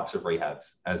different types of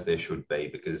rehabs, as there should be,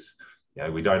 because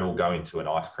we don't all go into an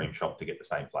ice cream shop to get the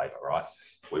same flavour, right?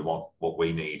 We want what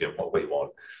we need and what we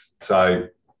want. So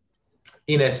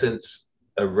in essence,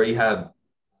 a rehab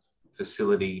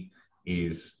facility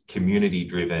is community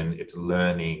driven, it's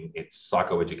learning, it's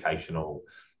psychoeducational,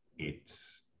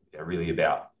 it's really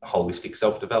about holistic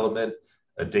self-development.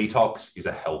 A detox is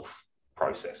a health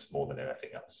process more than anything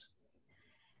else.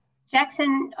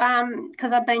 Jackson,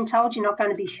 because I've been told you're not going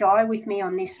to be shy with me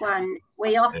on this one,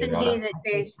 we often hear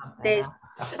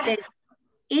that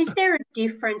is there a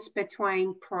difference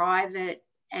between private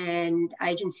and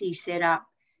agency set up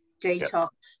detox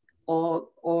or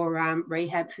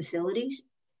rehab facilities?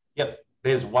 Yep,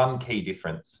 there's one key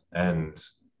difference, and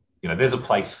there's a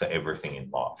place for everything in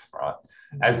life, right?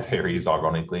 As there is,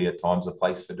 ironically, at times a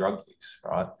place for drug use,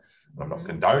 right? I'm not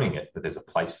condoning it, but there's a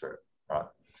place for it, right?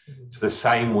 It's the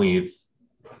same with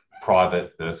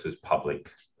private versus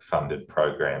public funded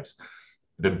programs.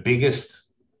 The biggest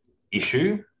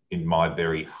issue, in my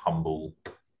very humble,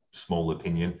 small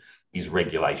opinion, is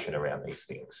regulation around these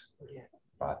things,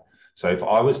 right? So if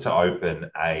I was to open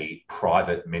a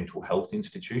private mental health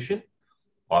institution,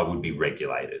 I would be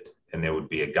regulated, and there would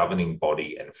be a governing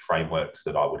body and frameworks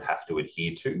that I would have to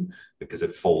adhere to, because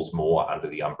it falls more under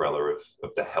the umbrella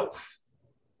of the health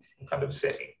kind of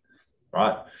setting,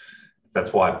 right?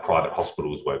 That's why private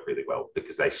hospitals work really well,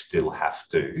 because they still have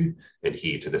to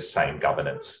adhere to the same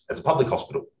governance as a public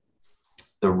hospital.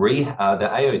 The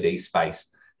AOD space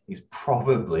is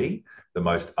probably the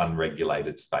most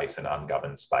unregulated space and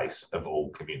ungoverned space of all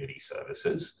community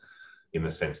services, in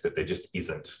the sense that there just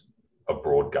isn't a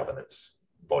broad governance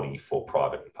body for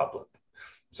private and public.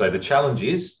 So the challenge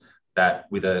is that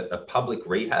with a public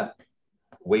rehab,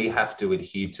 we have to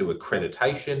adhere to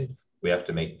accreditation. We have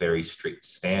to meet very strict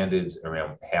standards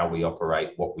around how we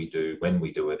operate, what we do, when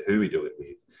we do it, who we do it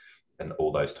with, and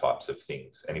all those types of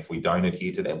things. And if we don't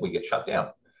adhere to them, we get shut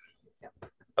down.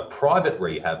 A private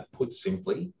rehab, put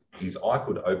simply, is I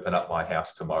could open up my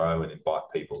house tomorrow and invite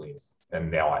people in,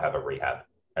 and now I have a rehab,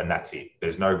 and that's it.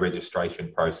 There's no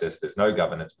registration process, there's no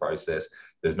governance process,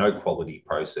 there's no quality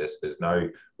process, there's no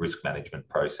risk management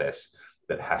process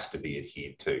that has to be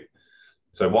adhered to.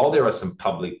 So while there are some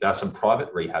private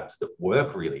rehabs that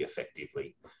work really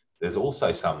effectively, there's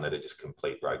also some that are just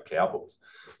complete rogue cowboys,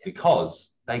 because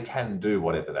they can do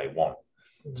whatever they want.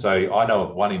 So I know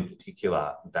of one in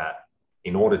particular that,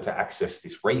 in order to access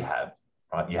this rehab,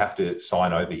 right, you have to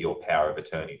sign over your power of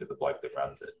attorney to the bloke that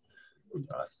runs it.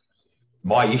 Right?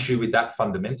 My issue with that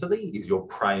fundamentally is you're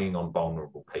preying on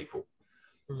vulnerable people.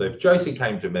 So if Josie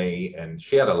came to me and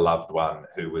she had a loved one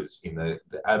who was in the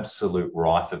absolute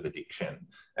rife of addiction,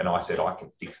 and I said, I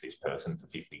can fix this person for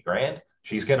 50 grand,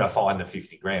 she's going to find the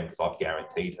 50 grand because I've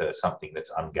guaranteed her something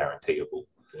that's unguaranteeable.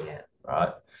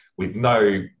 Right? With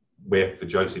nowhere for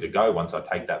Josie to go once I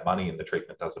take that money and the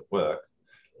treatment doesn't work.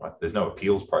 Right? There's no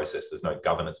appeals process, there's no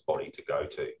governance body to go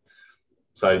to.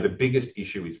 So the biggest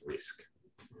issue is risk.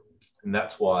 And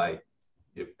that's why,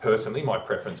 personally, my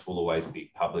preference will always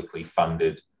be publicly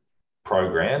funded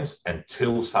programs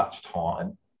until such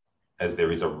time as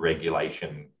there is a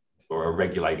regulation or a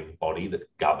regulating body that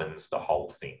governs the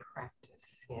whole thing.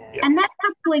 Practice, And that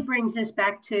probably brings us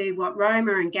back to what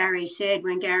Roma and Gary said,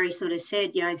 when Gary sort of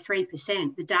said,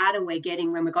 3%, the data we're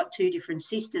getting when we've got two different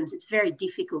systems, it's very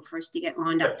difficult for us to get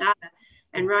lined up data.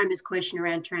 And Roma's question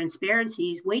around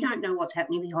transparency is, we don't know what's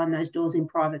happening behind those doors in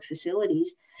private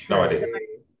facilities. No idea.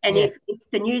 And if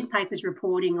the newspaper's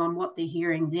reporting on what they're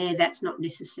hearing there, that's not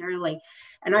necessarily.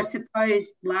 And I suppose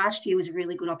last year was a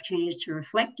really good opportunity to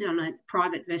reflect on it,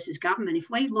 private versus government. If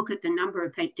we look at the number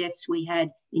of pet deaths we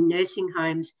had in nursing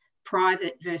homes,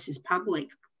 private versus public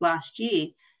last year,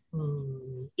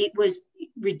 it was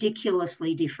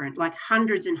ridiculously different, like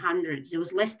hundreds and hundreds. There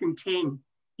was less than 10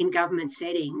 in government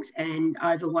settings and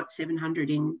over what 700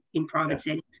 in private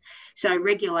settings. So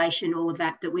regulation, all of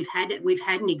that we've had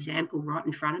an example right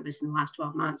in front of us in the last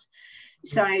 12 months.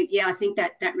 So yeah, I think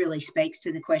that really speaks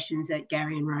to the questions that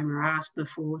Gary and Roma asked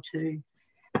before too.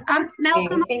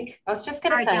 Malcolm, I was just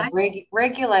going to say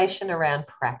regulation around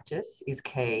practice is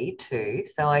key too.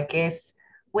 So I guess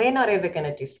we're not ever going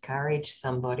to discourage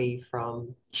somebody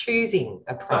from choosing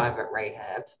a private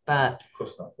rehab, but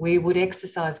we would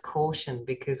exercise caution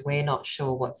because we're not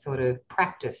sure what sort of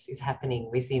practice is happening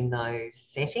within those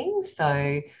settings.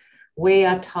 So we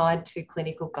are tied to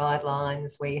clinical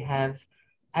guidelines. We have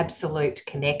absolute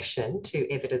connection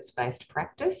to evidence-based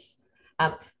practice.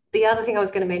 The other thing I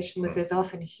was going to mention was there's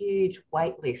often huge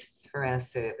wait lists for our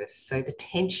service. So the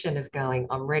tension of going,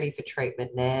 I'm ready for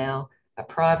treatment now, a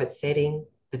private setting,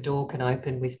 the door can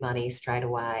open with money straight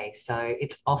away. So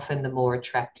it's often the more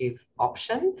attractive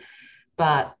option.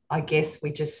 But I guess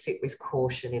we just sit with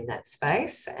caution in that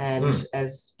space. And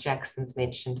as Jackson's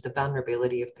mentioned, the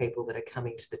vulnerability of people that are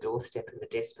coming to the doorstep and the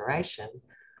desperation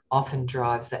often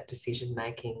drives that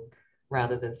decision-making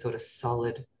rather than sort of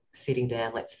solid sitting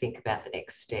down, let's think about the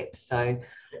next step. So I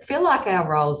feel like our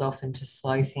role is often to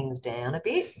slow things down a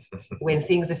bit when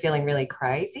things are feeling really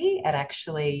crazy and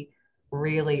actually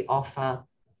really offer,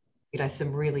 you know,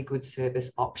 some really good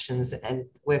service options and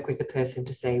work with the person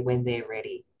to see when they're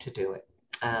ready to do it.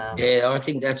 Yeah, I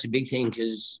think that's a big thing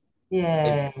because, you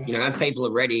know, people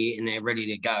are ready and they're ready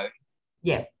to go.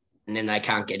 Yeah. And then they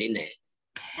can't get in there.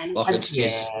 Like it's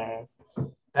just...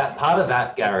 That part of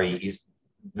that, Gary, is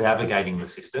navigating the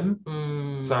system.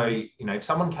 So, you know, if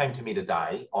someone came to me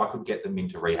today, I could get them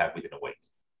into rehab within a week,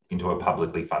 into a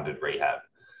publicly funded rehab.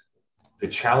 The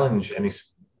challenge, and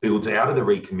this builds out of the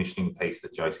recommissioning piece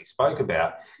that Josie spoke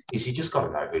about, is you just got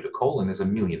to know who to call, and there's a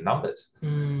million numbers.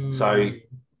 So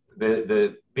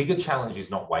the bigger challenge is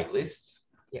not wait lists.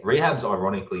 Rehabs,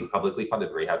 ironically, publicly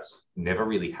funded rehabs never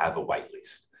really have a wait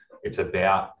list. It's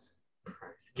about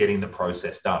getting the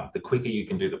process done. The quicker you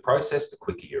can do the process, the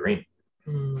quicker you're in.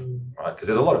 Right? Because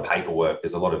there's a lot of paperwork,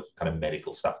 there's a lot of kind of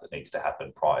medical stuff that needs to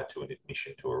happen prior to an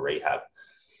admission to a rehab.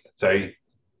 So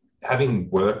having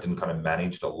worked and kind of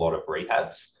managed a lot of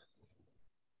rehabs,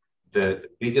 the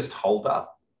biggest hold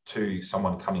up to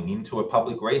someone coming into a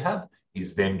public rehab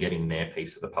is them getting their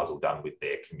piece of the puzzle done with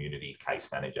their community case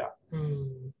manager.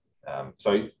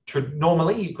 So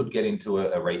normally you could get into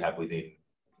a rehab within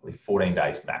 14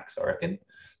 days max, I reckon.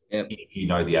 If you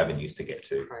know the avenues to get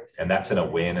to. And that's an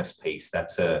awareness piece.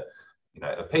 That's a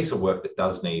piece of work that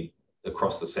does need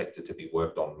across the sector to be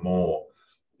worked on more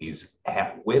is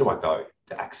where do I go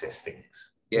to access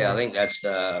things? Yeah, I think that's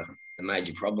the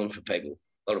major problem for people.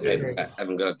 A lot of people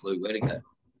haven't got a clue where to go.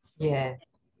 Yeah.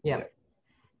 I've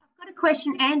got a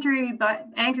question, Andrew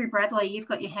Bradley, you've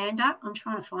got your hand up. I'm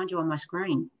trying to find you on my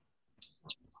screen.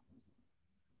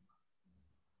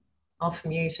 Off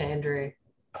mute, Andrew.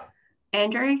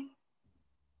 Andrew?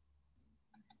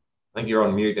 I think you're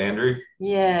on mute, Andrew.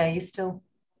 Yeah, you still...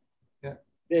 There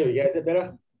we go. Is that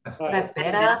better? That's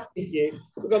better. Thank you.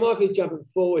 Look, I might be jumping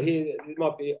forward here. It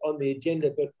might be on the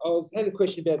agenda, but I had a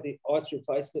question about the ice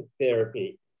replacement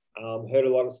therapy. Heard a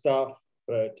lot of stuff,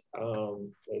 but I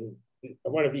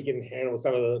wonder if you can handle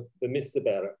some of the myths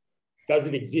about it. Does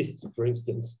it exist, for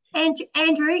instance?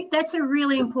 Andrew, that's a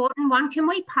really important one. Can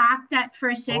we park that for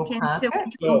a second to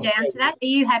drill down to that? Are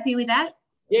you happy with that?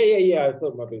 Yeah. I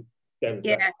thought it might be done.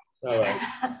 Yeah.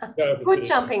 Good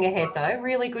jumping ahead, though.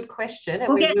 Really good question.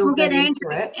 And we'll get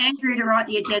Andrew to write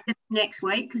the agenda next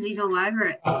week because he's all over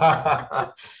it.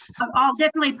 I'll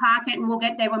definitely park it and we'll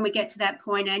get there when we get to that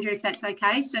point, Andrew, if that's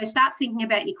okay. So start thinking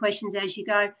about your questions as you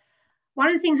go. One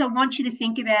of the things I want you to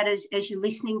think about as you're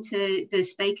listening to the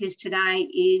speakers today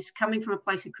is coming from a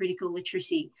place of critical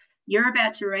literacy. You're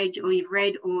about to read, or you've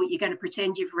read, or you're going to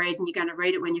pretend you've read, and you're going to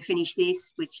read it when you finish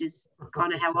this, which is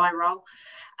kind of how I roll.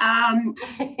 The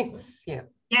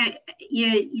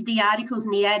articles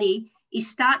and the ADDI is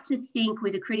start to think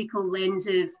with a critical lens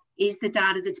of, is the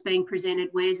data that's being presented,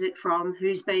 where's it from,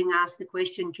 who's being asked the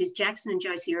question, because Jackson and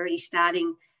Josie are already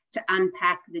starting to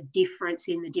unpack the difference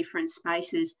in the different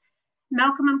spaces.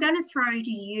 Malcolm, I'm going to throw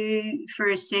to you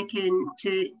for a second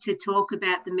to talk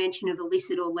about the mention of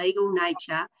illicit or legal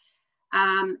nature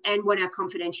and what our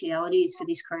confidentiality is for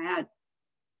this crowd.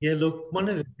 Yeah, look, one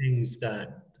of the things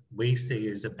that we see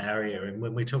as a barrier, and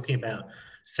when we're talking about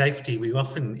safety, we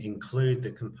often include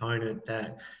the component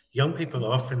that young people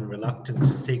are often reluctant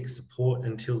to seek support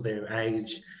until they're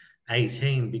age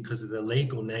 18 because of the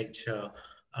legal nature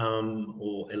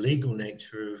or illegal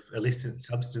nature of illicit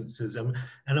substances, and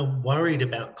are worried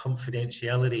about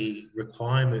confidentiality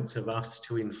requirements of us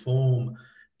to inform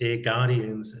their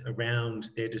guardians around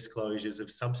their disclosures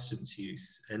of substance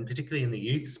use. And particularly in the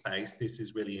youth space, this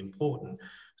is really important.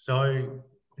 So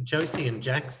Josie and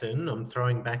Jackson, I'm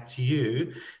throwing back to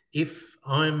you. If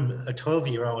I'm a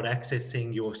 12-year-old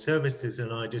accessing your services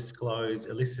and I disclose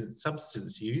illicit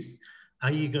substance use,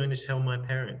 are you going to tell my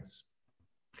parents?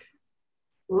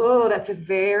 Oh, that's a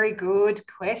very good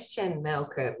question,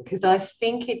 Malcolm, because I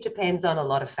think it depends on a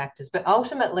lot of factors. But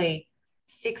ultimately,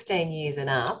 16 years and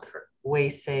up, we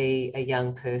see a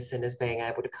young person as being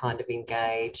able to kind of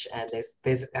engage, and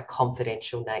there's a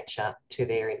confidential nature to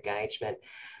their engagement.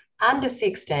 Under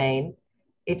 16,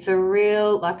 it's a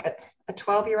real, like a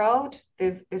 12-year-old,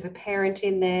 there's a parent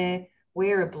in there.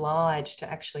 We're obliged to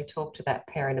actually talk to that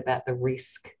parent about the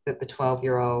risk that the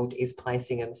 12-year-old is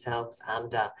placing themselves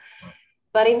under.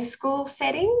 But in school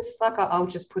settings, like I'll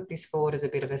just put this forward as a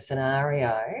bit of a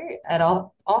scenario, and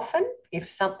often if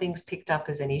something's picked up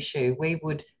as an issue, we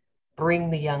would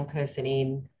bring the young person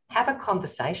in, have a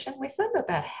conversation with them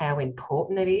about how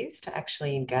important it is to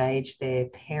actually engage their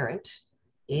parent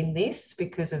in this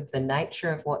because of the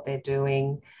nature of what they're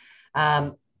doing.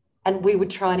 And we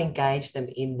would try and engage them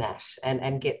in that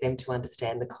and get them to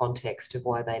understand the context of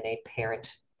why they need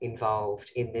parent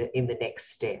involved in the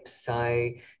next steps. So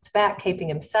it's about keeping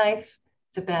them safe.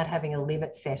 It's about having a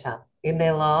limit setter in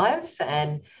their lives.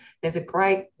 And there's a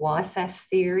great YSAS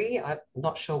theory. I'm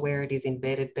not sure where it is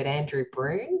embedded, but Andrew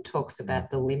Brune talks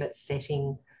about the limit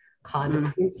setting kind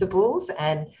of principles.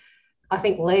 And I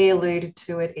think Lee alluded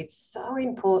to it. It's so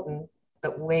important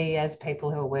that we as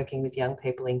people who are working with young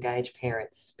people engage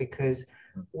parents, because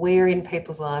we're in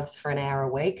people's lives for an hour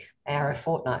a week, hour a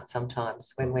fortnight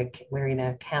sometimes when we're in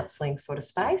a counselling sort of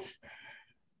space.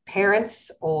 Parents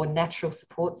or natural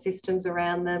support systems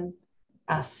around them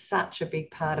are such a big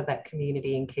part of that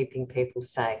community in keeping people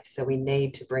safe. So we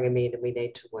need to bring them in and we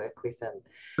need to work with them.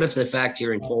 What if the fact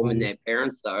you're informing their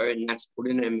parents though, and that's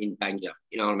putting them in danger?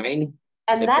 You know what I mean?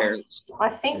 And their that's, parents. I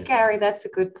think, Gary, that's a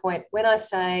good point. When I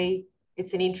say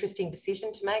it's an interesting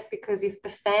decision to make, because if the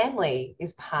family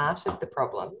is part of the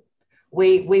problem,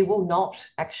 we will not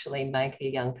actually make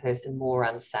a young person more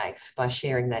unsafe by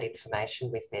sharing that information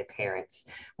with their parents.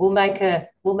 We'll make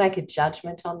a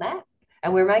judgment on that,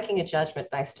 and we're making a judgment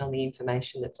based on the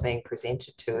information that's being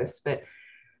presented to us.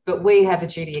 But we have a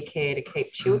duty of care to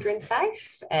keep children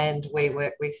safe, and we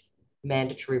work with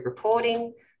mandatory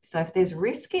reporting. So if there's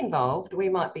risk involved, we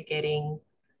might be getting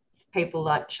people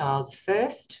like Child's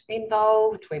First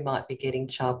involved. We might be getting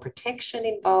child protection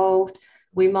involved.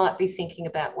 We might be thinking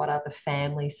about what other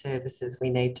family services we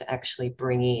need to actually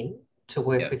bring in to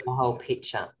work with the whole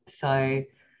picture. So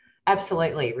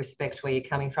absolutely respect where you're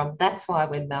coming from. That's why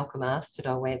when Malcolm asked it,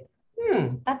 I went,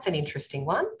 that's an interesting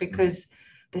one, because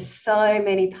there's so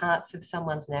many parts of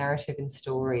someone's narrative and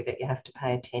story that you have to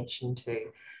pay attention to.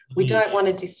 We don't want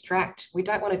to detract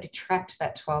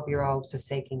that 12-year-old for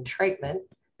seeking treatment,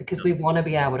 because we want to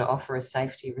be able to offer a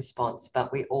safety response,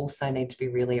 but we also need to be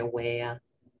really aware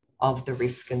of the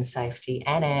risk and safety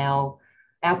and our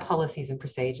policies and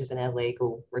procedures and our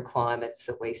legal requirements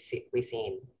that we sit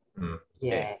within.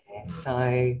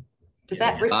 So does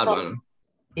that respond?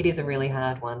 It is a really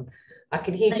hard one. I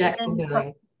can hear Jackson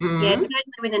going, Yeah,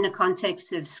 certainly within the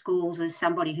context of schools, as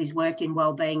somebody who's worked in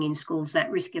wellbeing in schools, that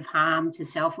risk of harm to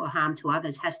self or harm to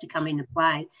others has to come into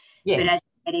play. But as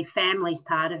if family's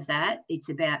part of that, it's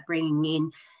about bringing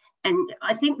in. And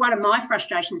I think one of my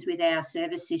frustrations with our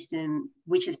service system,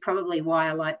 which is probably why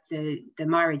I like the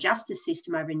Maori justice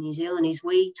system over in New Zealand, is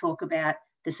we talk about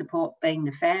the support being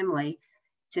the family.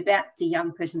 It's about the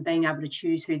young person being able to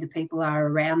choose who the people are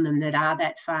around them that are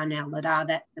that whānau, that are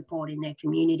that support in their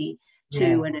community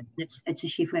too. And it's a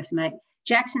shift we have to make.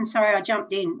 Jackson, sorry, I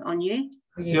jumped in on you.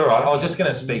 You're right. I was just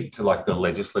going to speak to like the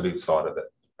legislative side of it.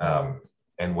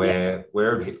 And we're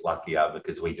a bit luckier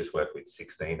because we just work with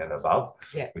 16 and above,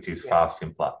 which is far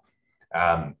simpler.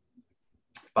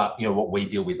 But, you know, what we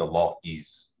deal with a lot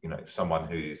is, you know, someone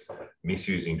who's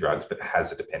misusing drugs but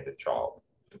has a dependent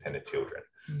children.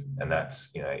 And that's,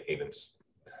 you know,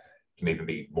 can even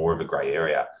be more of a grey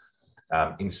area.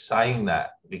 In saying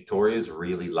that, Victoria's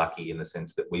really lucky in the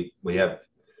sense that we have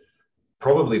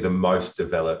probably the most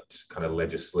developed kind of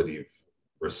legislative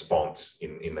response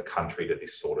in the country to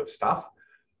this sort of stuff.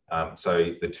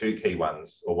 So the two key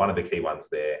ones, or one of the key ones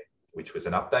there, which was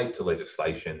an update to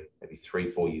legislation maybe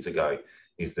 3-4 years ago,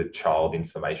 is the Child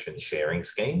Information Sharing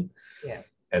Scheme.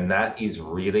 And that is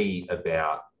really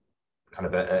about kind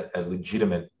of a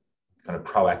legitimate kind of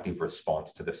proactive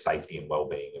response to the safety and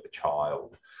well-being of a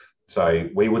child. So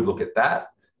we would look at that,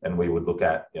 and we would look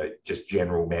at, you know, just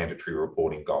general mandatory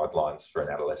reporting guidelines for an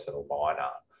adolescent or minor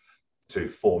to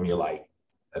formulate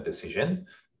a decision.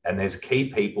 And there's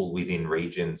key people within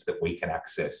regions that we can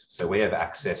access. So we have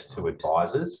access to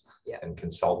advisors and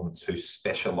consultants who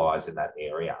specialise in that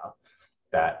area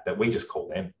that we just call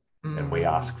them and we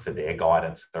ask for their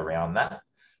guidance around that.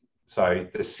 So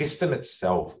the system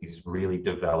itself is really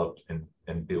developed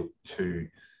and built to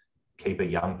keep a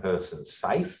young person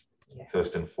safe,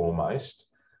 first and foremost,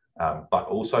 but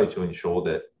also to ensure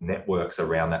that networks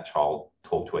around that child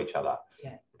talk to each other.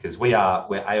 Because we're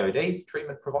AOD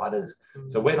treatment providers,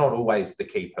 so we're not always the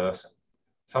key person.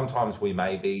 Sometimes we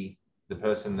may be the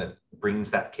person that brings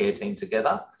that care team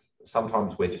together.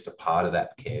 Sometimes we're just a part of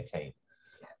that care team.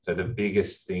 So the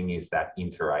biggest thing is that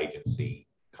interagency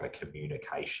kind of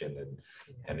communication,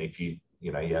 and if you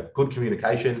have good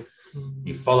communication,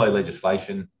 you follow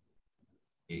legislation,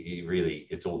 you really,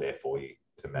 it's all there for you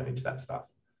to manage that stuff.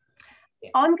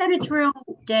 I'm going to drill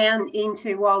down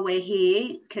into, while we're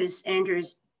here, because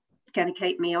Andrew's going to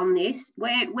keep me on this.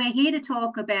 We're here to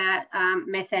talk about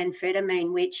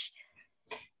methamphetamine, which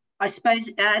I suppose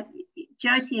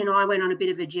Josie and I went on a bit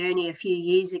of a journey a few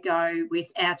years ago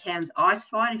with Our Town's Ice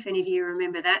Fight, if any of you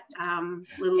remember that.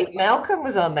 Malcolm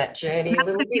was on that journey.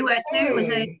 Malcolm, you were too.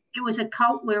 It was a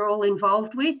cult we were all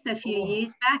involved with a few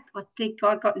years back. I think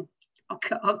I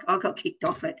got kicked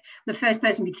off it. The first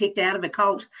person to be kicked out of a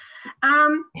cult.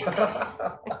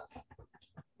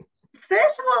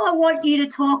 First of all, I want you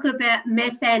to talk about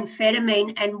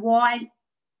methamphetamine and why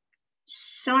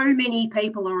so many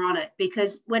people are on it.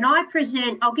 Because when I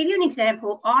present, I'll give you an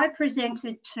example. I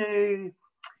presented to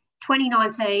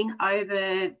 2019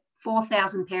 over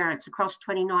 4,000 parents across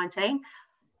 2019.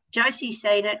 Josie's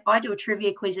seen it. I do a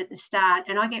trivia quiz at the start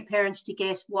and I get parents to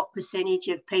guess what percentage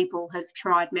of people have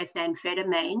tried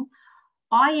methamphetamine.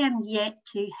 I am yet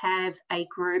to have a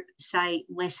group say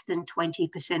less than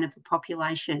 20% of the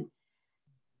population.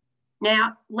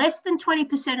 Now, less than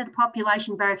 20% of the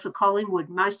population vote for Collingwood.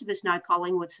 Most of us know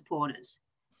Collingwood supporters.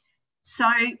 So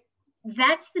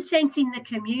that's the sense in the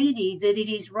community that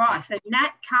it is rife, and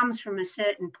that comes from a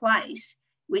certain place,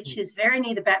 which is very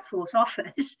near the BATForce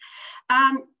office.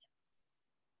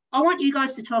 I want you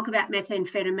guys to talk about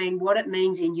methamphetamine, what it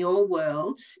means in your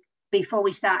worlds before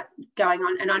we start going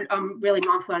on. And I'm really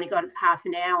mindful I only got half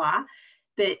an hour,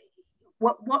 but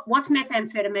what's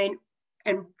methamphetamine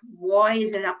and why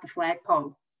is it up the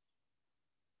flagpole?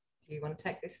 Do you want to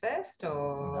take this first,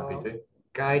 or Happy to.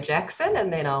 Go Jackson,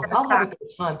 and then I'll have a bit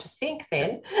of time to think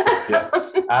then.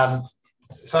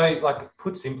 So, like,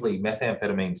 put simply,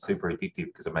 methamphetamine is super addictive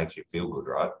because it makes you feel good,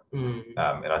 right? And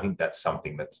I think that's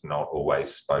something that's not always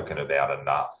spoken about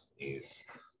enough is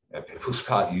people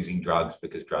start using drugs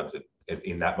because drugs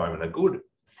in that moment are good,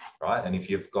 right? And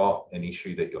if you've got an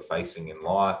issue that you're facing in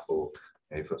life, or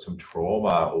you've got some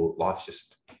trauma, or life's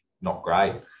just not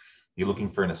great, you're looking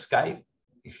for an escape.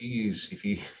 If you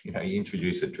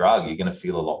introduce a drug, you're going to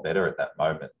feel a lot better at that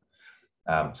moment.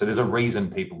 So there's a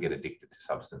reason people get addicted to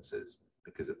substances,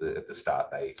 because at the start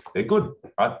they're good,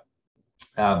 right?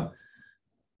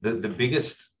 The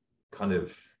biggest kind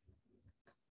of,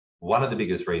 one of the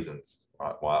biggest reasons,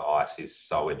 right, why ice is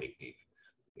so addictive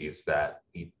is that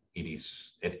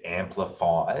it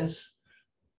amplifies,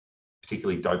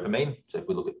 particularly dopamine. So if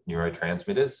we look at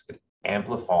neurotransmitters, it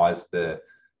amplifies the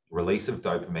release of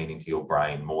dopamine into your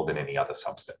brain more than any other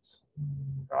substance,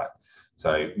 right?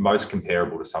 So most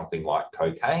comparable to something like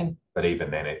cocaine, but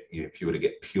even then, if you were to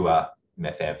get pure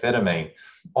methamphetamine,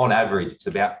 on average, it's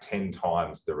about 10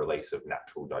 times the release of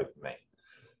natural dopamine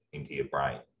into your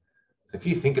brain. So if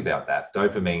you think about that,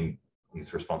 dopamine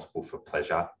is responsible for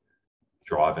pleasure,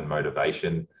 drive and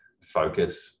motivation,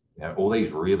 focus, all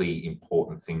these really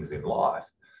important things in life.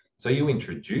 So you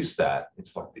introduce that,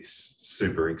 it's like this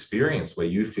super experience where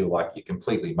you feel like you're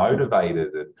completely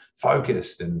motivated and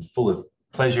focused and full of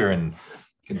pleasure and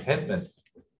contentment.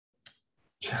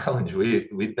 Challenge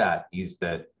with that is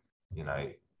that,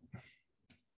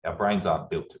 our brains aren't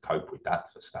built to cope with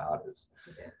that, for starters.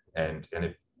 And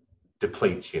it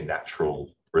depletes your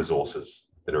natural resources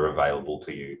that are available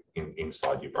to you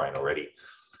inside your brain already.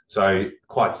 So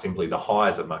quite simply, the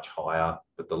highs are much higher,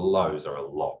 but the lows are a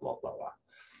lot lower.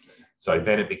 So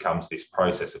then it becomes this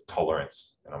process of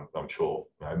tolerance. And I'm sure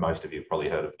most of you have probably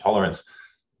heard of tolerance,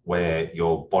 where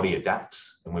your body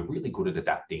adapts, and we're really good at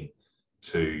adapting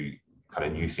to kind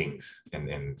of new things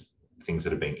and things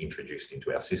that are being introduced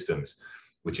into our systems,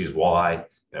 which is why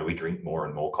we drink more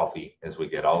and more coffee as we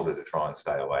get older to try and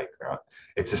stay awake, right?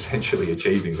 It's essentially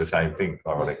achieving the same thing,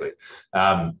 ironically.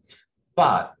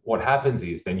 But what happens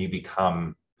is then you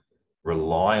become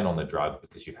reliant on the drug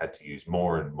because you've had to use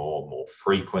more and more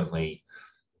frequently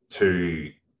to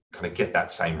kind of get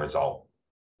that same result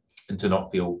and to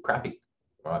not feel crappy,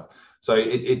 right? So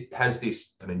it has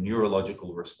this kind of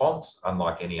neurological response,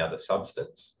 unlike any other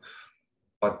substance.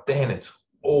 But then it's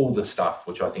all the stuff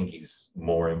which I think is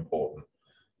more important,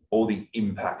 all the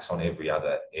impacts on every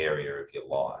other area of your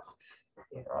life,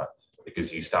 right?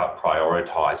 Because you start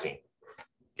prioritizing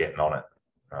getting on it,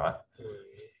 right?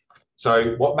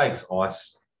 So what makes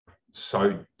ice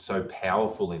so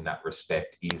powerful in that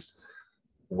respect is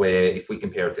where, if we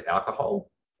compare it to alcohol,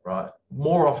 right,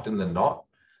 more often than not,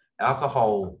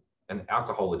 alcohol and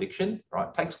alcohol addiction,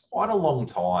 right, takes quite a long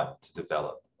time to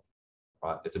develop,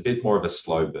 right? It's a bit more of a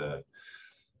slow burn.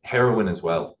 Heroin as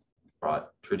well, right?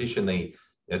 Traditionally,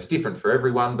 it's different for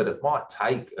everyone, but it might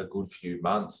take a good few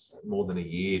months, more than a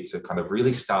year, to kind of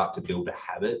really start to build a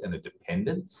habit and a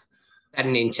dependence. Had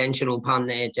an intentional pun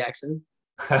there, Jackson.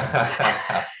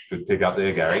 Good pick up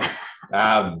there, Gary.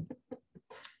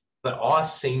 But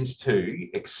ice seems to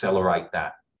accelerate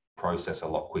that process a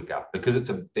lot quicker because it's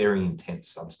a very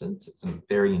intense substance. It's a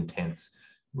very intense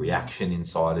reaction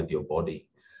inside of your body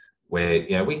where,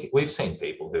 you know, we've seen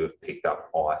people who have picked up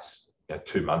ice, you know,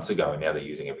 2 months ago and now they're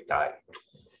using it every day,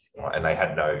 right? And they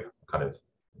had no kind of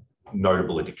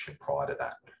notable addiction prior to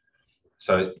that.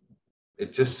 So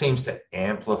it just seems to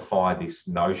amplify this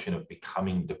notion of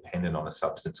becoming dependent on a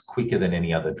substance quicker than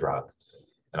any other drug.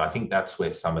 And I think that's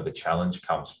where some of the challenge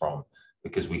comes from,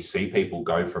 because we see people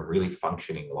go from really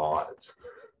functioning lives,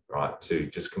 right, to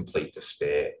just complete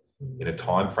despair in a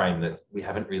time frame that we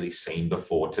haven't really seen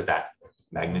before to that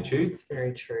magnitude. It's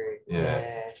very true.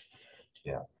 Yeah.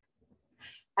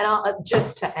 And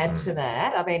just to add to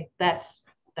that, I mean, that's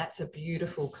a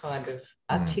beautiful kind of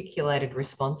articulated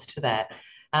response to that.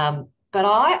 But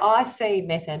I see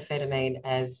methamphetamine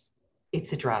as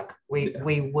it's a drug.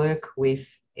 We work with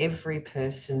every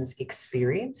person's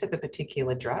experience of a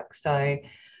particular drug. So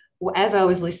as I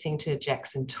was listening to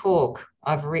Jackson talk,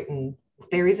 I've written,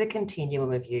 there is a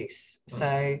continuum of use.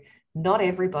 So not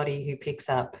everybody who picks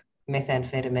up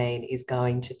methamphetamine is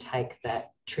going to take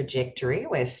that trajectory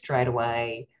where straight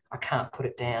away I can't put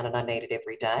it down and I need it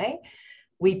every day.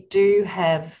 We do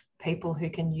have people who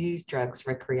can use drugs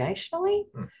recreationally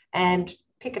and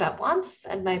pick it up once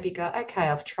and maybe go, okay,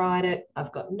 I've tried it,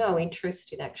 I've got no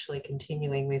interest in actually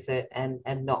continuing with it and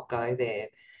not go there.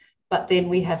 But then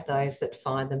we have those that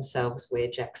find themselves where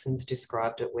Jackson's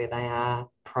described it, where they are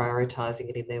prioritising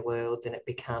it in their worlds and it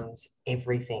becomes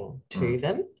everything to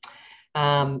them.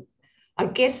 I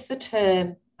guess the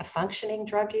term a functioning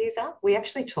drug user, we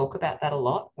actually talk about that a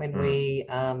lot when we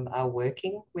are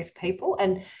working with people,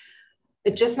 and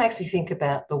it just makes me think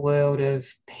about the world of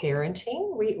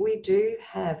parenting. We do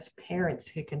have parents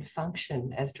who can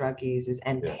function as drug users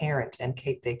and parent and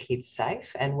keep their kids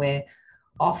safe, and we're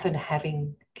often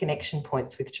having connection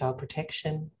points with child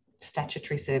protection,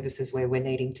 statutory services where we're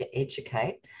needing to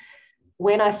educate.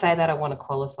 When I say that, I want to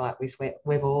qualify it with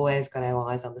we've always got our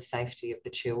eyes on the safety of the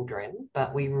children,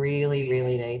 but we really,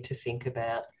 really need to think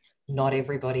about not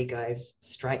everybody goes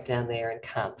straight down there and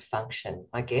can't function.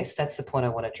 I guess that's the point I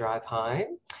want to drive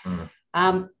home.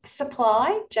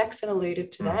 Supply, Jackson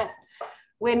alluded to that.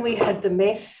 When we had the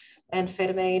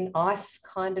methamphetamine ice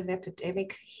kind of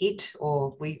epidemic hit,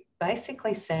 or we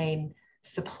basically seen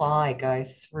supply go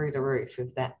through the roof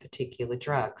of that particular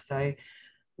drug. So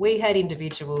we had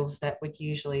individuals that would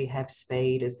usually have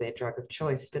speed as their drug of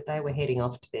choice, but they were heading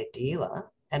off to their dealer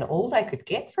and all they could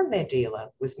get from their dealer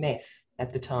was meth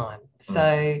at the time.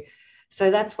 So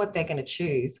that's what they're going to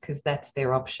choose because that's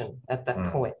their option at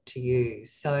that point to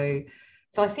use. So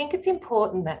I think it's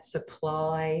important, that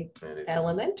supply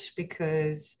element,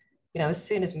 because, you know, as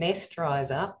soon as meth dries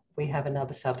up, we have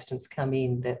another substance come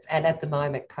in and at the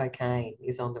moment, cocaine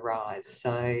is on the rise.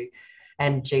 So,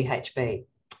 and GHB.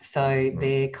 So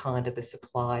they're kind of the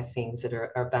supply things that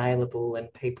are available,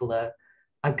 and people are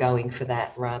going for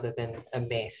that rather than a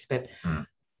meth. But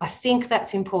I think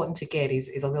that's important to get is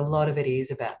a lot of it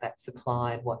is about that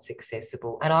supply and what's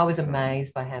accessible. And I was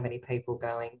amazed by how many people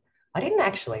going, I didn't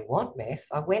actually want meth.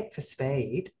 I went for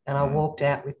speed and I walked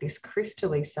out with this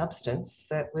crystally substance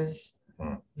that was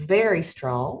very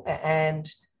strong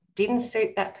and didn't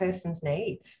suit that person's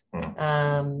needs.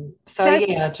 I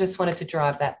just wanted to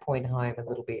drive that point home a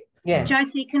little bit. Yeah.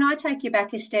 Josie, can I take you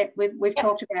back a step? We've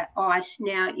talked about ice.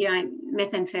 Now, you know,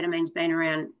 methamphetamine's been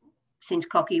around since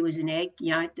Cocky was an egg.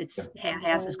 You know, that's how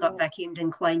houses got vacuumed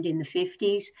and cleaned in the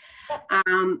 50s.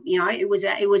 You know,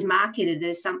 it was marketed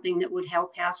as something that would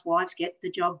help housewives get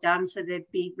the job done so they'd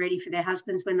be ready for their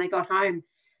husbands when they got home.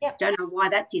 Don't know why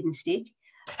that didn't stick.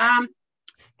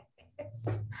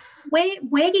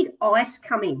 Where did ice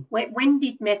come in? When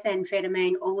did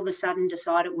methamphetamine all of a sudden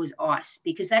decide it was ice?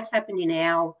 Because that's happened in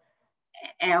our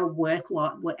our work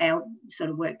life, our sort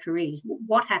of work careers?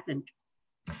 What happened?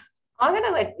 I'm going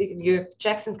to let you,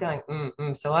 Jackson's going,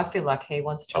 so I feel like he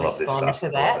wants to respond to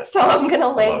I that. So I'm going to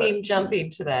let him jump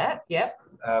into that. Yep.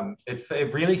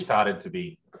 It really started to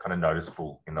be kind of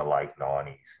noticeable in the late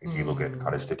 90s. If you look at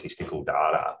kind of statistical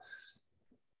data,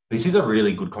 this is a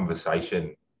really good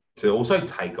conversation to also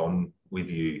take on with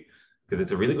you, because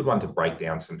it's a really good one to break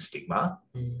down some stigma.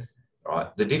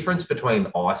 Right? The difference between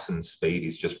ice and speed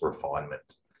is just refinement.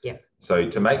 Yeah. So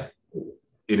to make,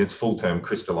 in its full term,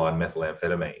 crystalline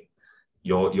methamphetamine,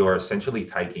 you're essentially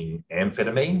taking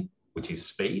amphetamine, which is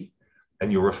speed,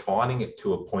 and you're refining it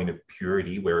to a point of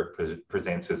purity where it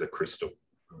presents as a crystal.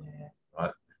 Yeah.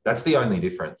 Right? That's the only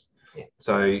difference. Yeah.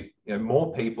 So,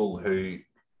 more people who,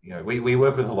 we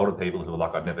work with a lot of people who are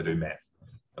like, I'd never do meth.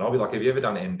 And I'll be like, have you ever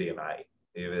done MDMA? Have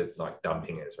you ever done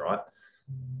pingers, right?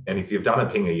 And if you've done a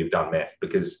pinger, you've done meth,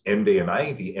 because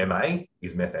MDMA, the MA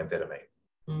is methamphetamine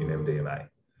in MDMA,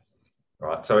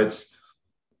 right? So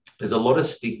there's a lot of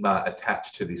stigma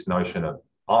attached to this notion of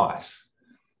ice,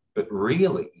 but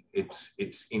really it's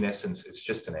in essence, it's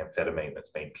just an amphetamine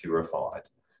that's been purified.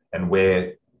 And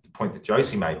where the point that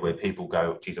Josie made, where people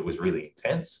go, geez, it was really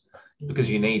intense, because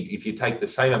if you take the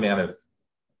same amount of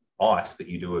ice that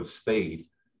you do of speed,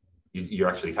 you're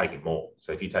actually taking more.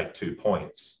 So if you take 2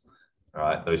 points,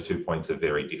 right, those 2 points are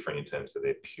very different in terms of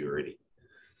their purity.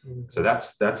 So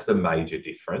that's the major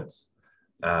difference.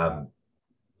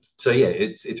 So yeah,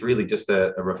 it's really just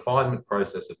a refinement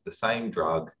process of the same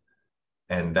drug,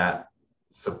 and that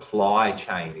supply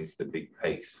chain is the big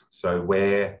piece. So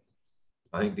where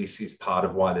I think this is part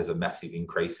of why there's a massive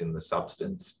increase in the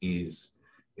substance is,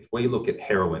 if we look at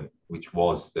heroin, which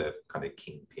was the kind of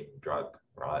kingpin drug,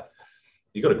 right?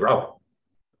 You got to grow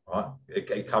it, right?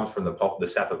 It comes from the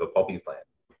sap of a poppy plant,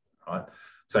 right?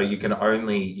 So you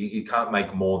can't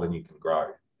make more than you can grow.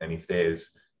 And if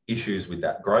there's issues with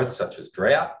that growth, such as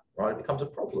drought, right, it becomes a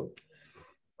problem.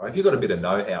 Right? If you've got a bit of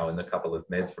know-how and a couple of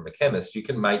meds from a chemist, you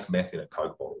can make meth in a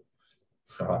Coke bottle.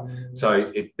 Right?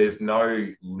 So there's no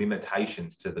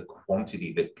limitations to the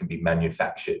quantity that can be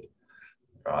manufactured,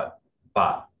 right?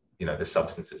 But the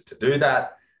substances to do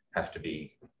that have to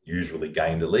be usually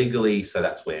gained illegally. So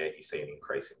that's where you see an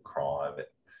increase in crime.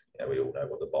 And we all know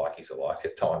what the bikies are like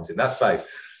at times in that space.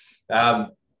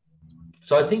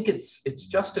 So I think it's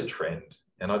just a trend,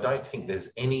 and I don't think there's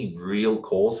any real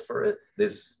cause for it.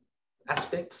 There's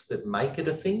aspects that make it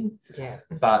a thing. Yeah.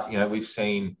 But we've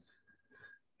seen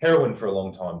heroin for a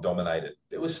long time dominated.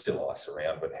 There was still ice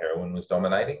around, but heroin was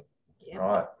dominating. Yeah.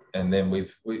 Right. And then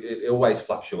it always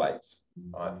fluctuates,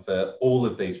 right, for all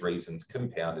of these reasons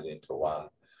compounded into one.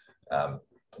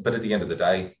 But at the end of the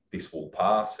day, this will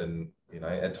pass, and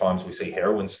at times we see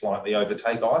heroin slightly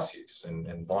overtake ice use,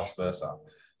 and vice versa.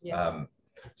 Yeah.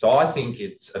 So I think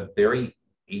it's a very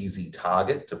easy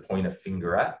target to point a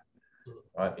finger at,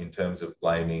 right, in terms of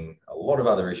blaming a lot of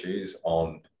other issues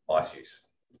on ice use.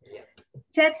 Yeah.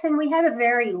 Jackson, we have a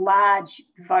very large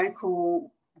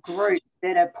vocal group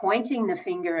that are pointing the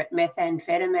finger at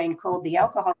methamphetamine called the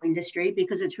alcohol industry,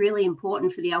 because it's really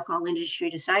important for the alcohol industry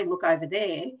to say, look over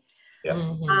there.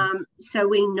 Yeah. So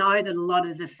we know that a lot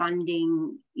of the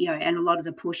funding, and a lot of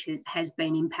the push has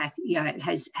been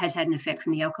has had an effect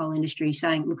from the alcohol industry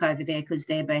saying, look over there, because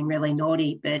they're being really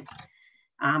naughty, but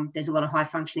there's a lot of high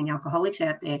functioning alcoholics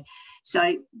out there.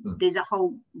 So there's a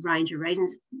whole range of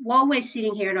reasons. While we're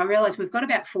sitting here, and I realise we've got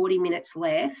about 40 minutes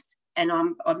left, and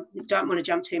I don't want to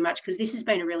jump too much, because this has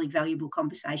been a really valuable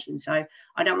conversation, so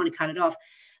I don't want to cut it off.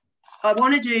 I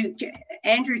want to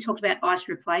Andrew talked about ice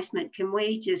replacement. Can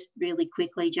we just really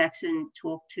quickly, Jackson,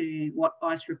 talk to what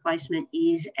ice replacement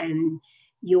is and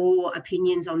your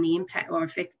opinions on the impact or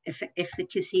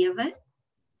efficacy of it?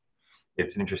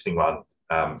 It's an interesting one.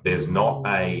 There's not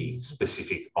a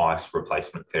specific ice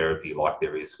replacement therapy like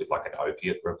there is with like an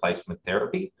opiate replacement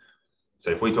therapy.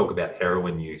 So if we talk about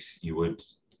heroin use, you would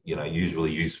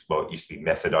usually use what used to be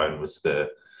methadone was the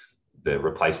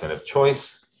replacement of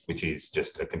choice, which is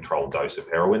just a controlled dose of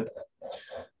heroin.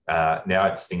 Now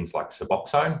it's things like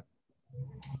Suboxone,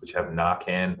 which have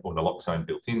Narcan or naloxone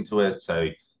built into it. So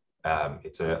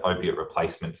it's an opiate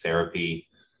replacement therapy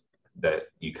that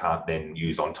you can't then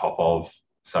use on top of.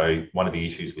 So one of the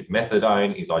issues with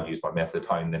methadone is I'd use my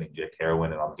methadone, then inject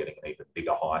heroin, and I'm getting an even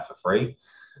bigger high for free.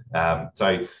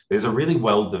 So there's a really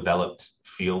well-developed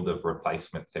field of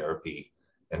replacement therapy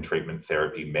and treatment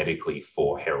therapy medically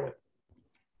for heroin.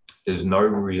 There's no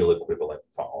real equivalent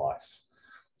for ice.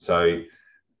 So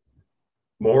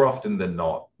more often than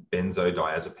not,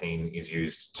 benzodiazepine is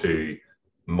used to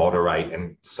moderate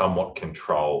and somewhat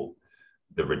control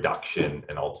the reduction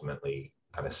and ultimately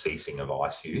kind of ceasing of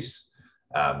ice use.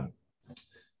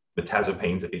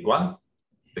 Mirtazopine's a big one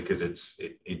because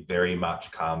it very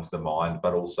much calms the mind,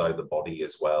 but also the body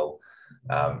as well.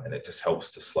 And it just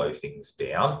helps to slow things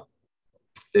down.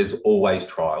 There's always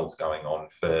trials going on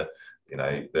for, you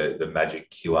know, the magic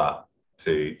cure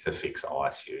to fix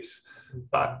ice use,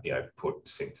 but, you know, put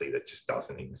simply, that just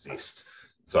doesn't exist.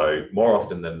 So more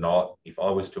often than not, if I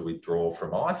was to withdraw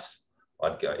from ice,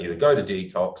 I'd either go to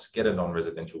detox, get a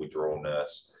non-residential withdrawal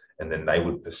nurse, and then they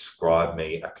would prescribe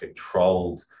me a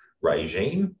controlled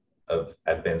regime of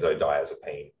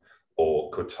benzodiazepine,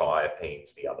 or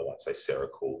quetiapine's the other one. So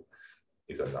Seroquel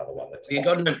is another one that's... You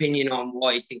got an opinion on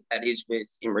why you think that is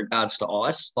in regards to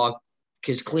ice? Like,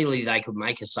 because clearly they could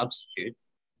make a substitute.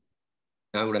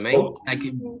 Know what I mean? Well, they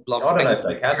could, like, I don't know if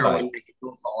they can, heroin, they could do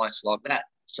it for ice like that.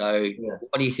 So yeah.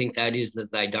 What do you think that is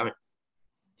that they don't?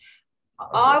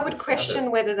 I would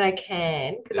question whether they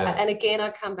can, yeah. And again,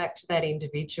 I come back to that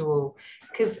individual,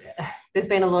 because there's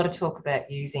been a lot of talk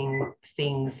about using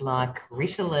things like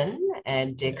Ritalin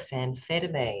and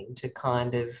dexamphetamine to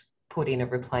kind of put in a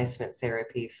replacement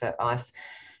therapy for ice.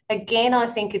 Again, I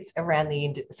think it's around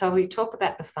so we talk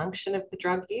about the function of the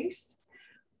drug use.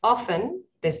 Often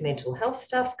there's mental health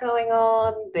stuff going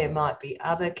on. There might be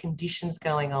other conditions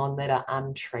going on that are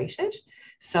untreated.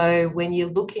 So when you're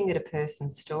looking at a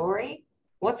person's story,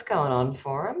 what's going on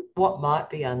for them? What might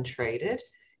be untreated?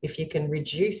 If you can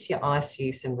reduce your ice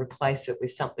use and replace it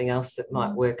with something else that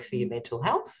might work for your mental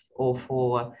health or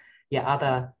for your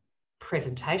other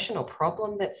presentation or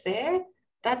problem that's there,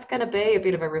 that's going to be a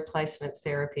bit of a replacement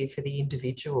therapy for the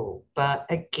individual. But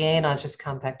again, I just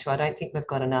come back to, I don't think we've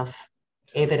got enough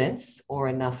evidence or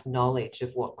enough knowledge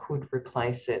of what could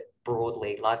replace it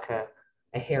broadly, like a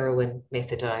heroin,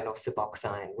 methadone or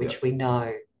Suboxone, which we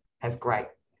know has great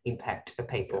impact for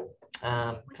people,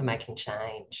 for making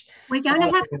change. We're going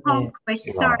to have to hold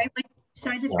questions.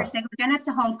 Sorry, just for a second. We're going to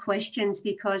have to hold questions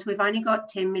because we've only got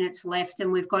 10 minutes left and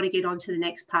we've got to get on to the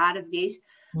next part of this.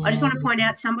 I just want to point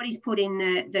out, somebody's put in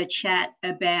the chat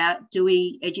about, do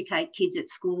we educate kids at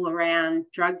school around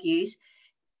drug use?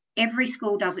 Every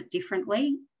school does it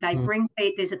differently. They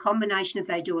there's a combination of,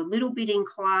 they do a little bit in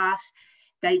class,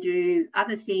 they do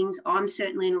other things. I'm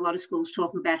certainly in a lot of schools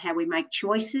talking about how we make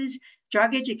choices.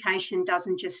 Drug education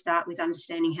doesn't just start with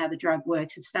understanding how the drug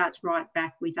works. It starts right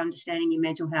back with understanding your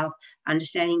mental health,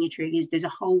 understanding your triggers. There's a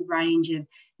whole range of,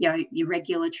 you know, your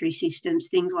regulatory systems,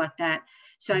 things like that.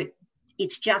 So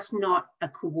it's just not a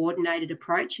coordinated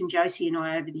approach. And Josie and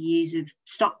I over the years have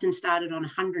stopped and started on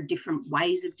 100 different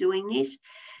ways of doing this.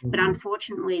 But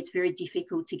unfortunately, it's very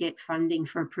difficult to get funding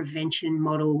for a prevention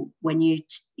model when you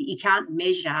can't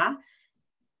measure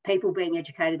people being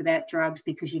educated about drugs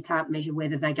because you can't measure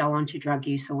whether they go on to drug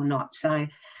use or not. So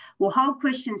we'll hold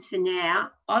questions for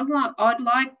now. I'd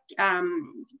like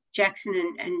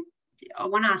Jackson and I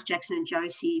want to ask Jackson and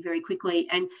Josie very quickly.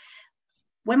 And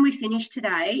when we finish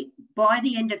today, by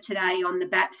the end of today on the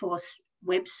BATForce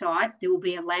website, there will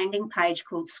be a landing page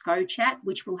called SCOE CHAT,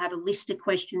 which will have a list of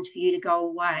questions for you to go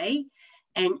away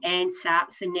and answer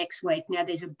for next week. Now,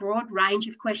 there's a broad range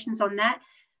of questions on that.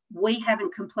 We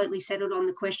haven't completely settled on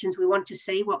the questions. We want to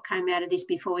see what came out of this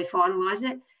before we finalise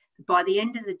it. By the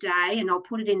end of the day, and I'll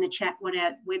put it in the chat what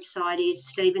our website is,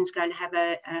 Stephen's going to have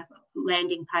a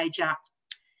landing page up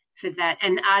for that.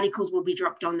 And the articles will be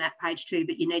dropped on that page too,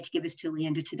 but you need to give us till the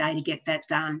end of today to get that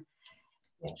done.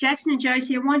 Yeah. Jackson and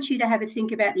Josie, I want you to have a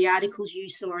think about the articles you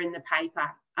saw in the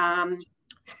paper.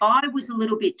 I was a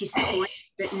little bit disappointed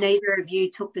that neither of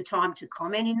you took the time to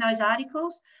comment in those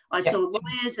articles. I saw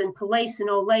lawyers and police and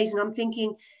all these, and I'm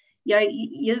thinking, you know,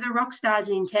 you're the rock stars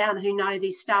in town who know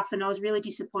this stuff, and I was really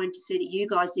disappointed to see that you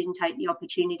guys didn't take the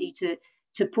opportunity to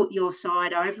put your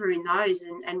side over in those,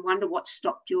 and wonder what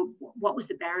stopped you. What was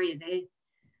the barrier there?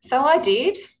 So I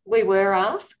did. We were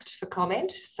asked for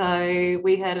comment. So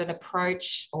we had an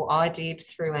approach, or I did,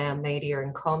 through our media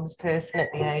and comms person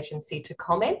at the agency to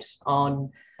comment on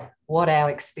what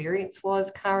our experience was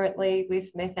currently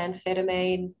with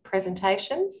methamphetamine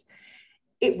presentations.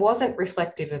 It wasn't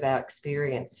reflective of our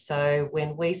experience. So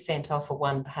when we sent off a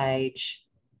one-page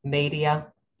media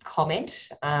comment,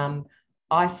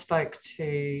 I spoke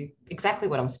to exactly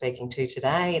what I'm speaking to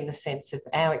today, in the sense of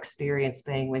our experience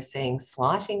being, we're seeing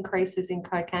slight increases in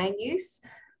cocaine use,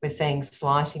 we're seeing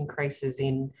slight increases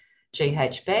in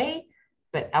GHB,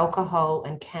 but alcohol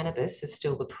and cannabis are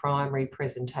still the primary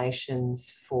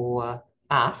presentations for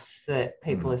us that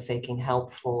people are seeking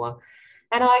help for.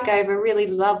 And I gave a really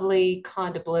lovely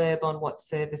kind of blurb on what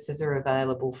services are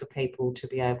available for people to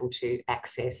be able to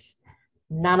access.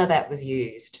 None of that was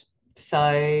used.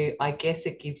 So I guess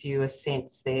it gives you a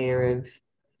sense there of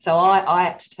So I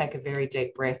had to take a very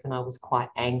deep breath, and I was quite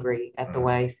angry at the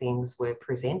way things were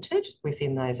presented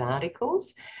within those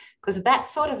articles, because that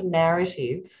sort of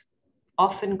narrative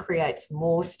often creates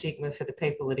more stigma for the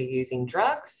people that are using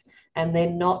drugs, and they're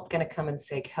not going to come and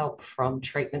seek help from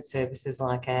treatment services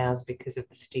like ours because of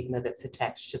the stigma that's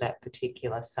attached to that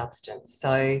particular substance.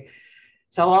 So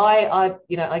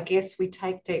I guess we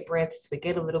take deep breaths, we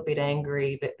get a little bit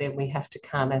angry, but then we have to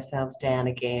calm ourselves down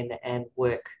again and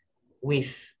work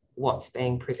with what's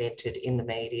being presented in the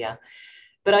media.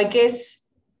 But I guess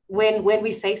when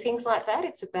we see things like that,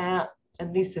 it's about,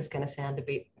 and this is going to sound a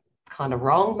bit kind of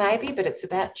wrong maybe, but it's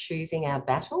about choosing our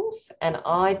battles. And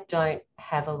I don't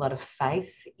have a lot of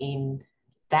faith in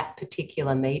that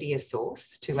particular media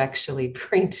source to actually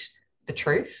print the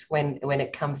truth when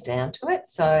it comes down to it.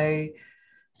 So,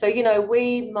 you know,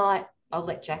 we might, I'll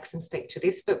let Jackson speak to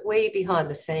this, but we behind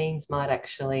the scenes might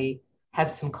actually have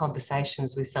some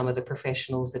conversations with some of the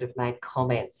professionals that have made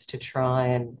comments to try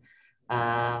and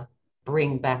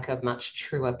bring back a much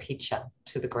truer picture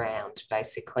to the ground,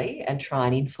 basically, and try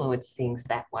and influence things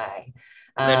that way.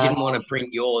 They didn't want to print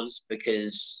yours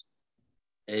because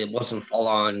it wasn't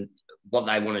following what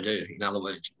they want to do, in other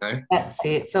words, you know? That's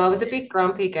it. So I was a bit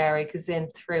grumpy, Gary, because then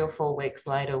 3 or 4 weeks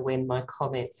later, when my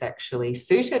comments actually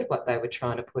suited what they were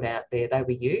trying to put out there, they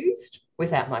were used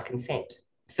without my consent.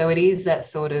 So it is that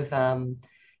sort of,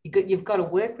 you've got to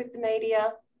work with the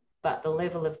media, but the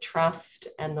level of trust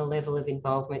and the level of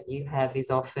involvement you have is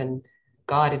often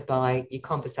guided by your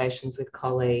conversations with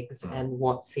colleagues and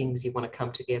what things you want to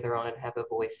come together on and have a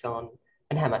voice on,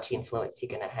 and how much influence you're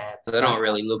going to have. They're not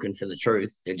really looking for the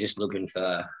truth. They're just looking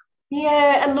for...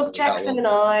 Yeah, and look, Jackson and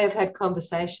I have had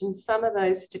conversations. Some of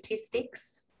those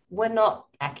statistics were not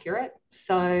accurate.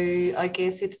 So I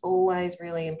guess it's always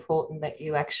really important that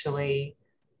you actually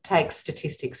take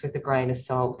statistics with a grain of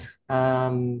salt.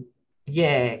 I'm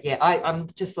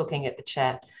just looking at the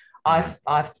chat. I've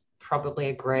probably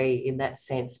agree in that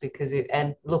sense because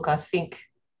and look, I think,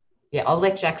 I'll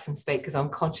let Jackson speak because I'm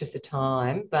conscious of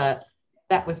time, but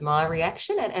that was my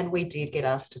reaction, and we did get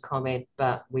asked to comment,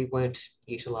 but we weren't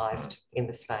utilised in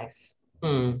the space.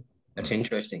 That's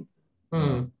interesting.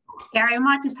 Gary, I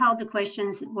might just hold the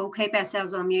questions. We'll keep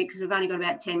ourselves on mute because we've only got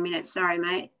about 10 minutes. Sorry,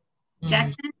 mate.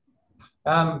 Jackson?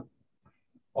 I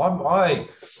don't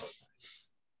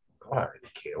really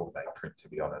care what they print, to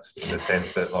be honest, in the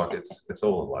sense that like it's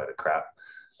all a load of crap.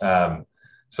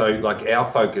 So like our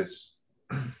focus,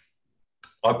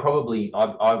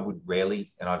 I would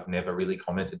rarely, and I've never really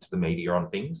commented to the media on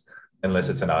things unless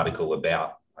it's an article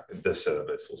about the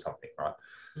service or something,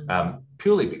 right?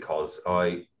 Purely because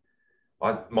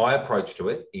my approach to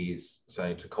it is,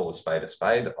 so to call a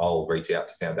spade, I'll reach out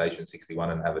to Foundation 61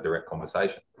 and have a direct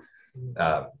conversation.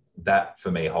 That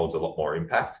for me holds a lot more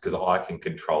impact because I can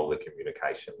control the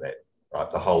communication there, right?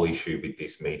 The whole issue with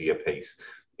this media piece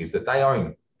is that they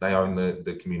own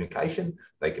the communication.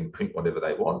 They can print whatever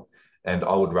they want. And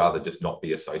I would rather just not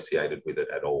be associated with it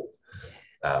at all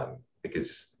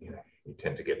because, you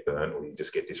tend to get burnt or you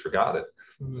just get disregarded.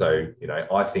 So,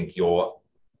 I think your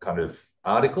kind of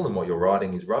article and what you're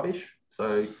writing is rubbish.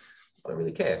 So I don't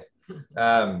really care.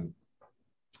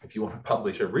 If you want to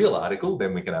publish a real article,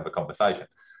 then we can have a conversation.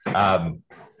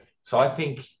 So I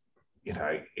think,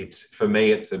 for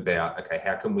me, it's about, okay,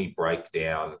 how can we break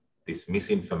down this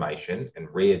misinformation and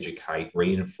re-educate,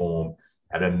 re-inform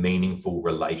at a meaningful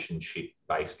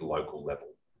relationship-based local level?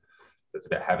 It's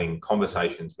about having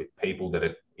conversations with people that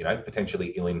are,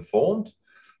 potentially ill-informed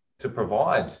to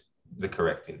provide the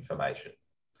correct information.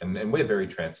 And we're very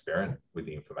transparent with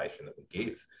the information that we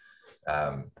give.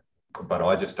 But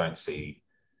I just don't see,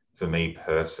 for me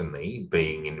personally,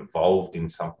 being involved in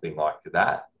something like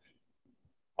that,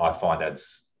 I find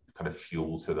adds kind of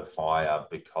fuel to the fire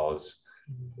because,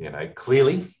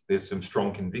 clearly there's some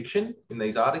strong conviction in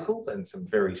these articles and some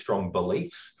very strong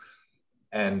beliefs.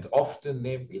 And often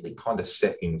they're really kind of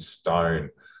set in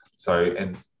stone. So,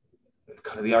 and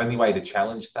kind of the only way to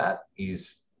challenge that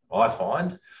is, I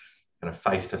find, kind of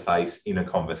face-to-face in a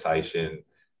conversation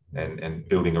and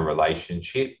building a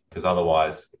relationship, because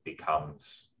otherwise it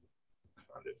becomes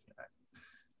kind of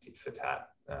tit for tat.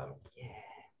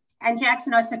 And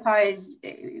Jackson, I suppose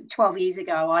 12 years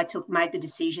ago, I made the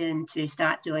decision to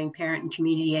start doing parent and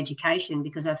community education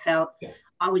because I felt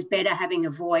I was better having a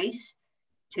voice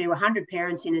to 100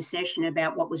 parents in a session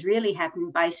about what was really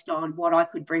happening based on what I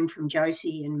could bring from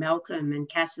Josie and Malcolm and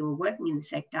Cass who were working in the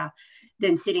sector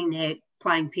than sitting there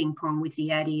playing ping pong with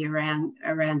the Addy around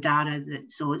data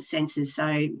that saw sensors.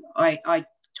 So I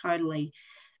totally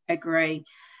agree.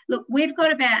 Look, we've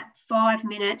got about 5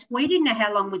 minutes. We didn't know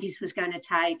how long this was going to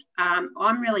take.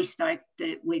 I'm really stoked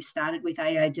that we've started with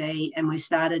AOD and we've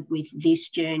started with this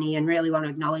journey, and really want to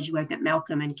acknowledge the work that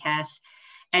Malcolm and Cass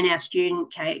and our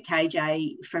student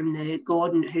KJ from the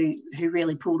Gordon, who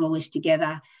really pulled all this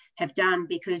together, have done,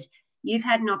 because you've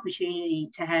had an opportunity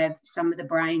to have some of the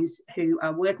brains who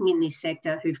are working in this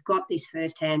sector, who've got this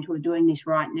firsthand, who are doing this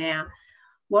right now.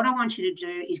 What I want you to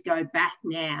do is go back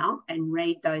now and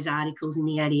read those articles in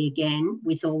the ADDIE again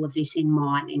with all of this in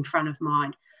mind, in front of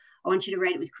mind. I want you to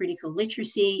read it with critical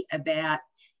literacy about,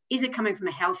 is it coming from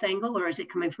a health angle or is it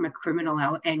coming from a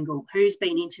criminal angle? Who's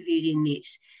been interviewed in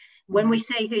this? When we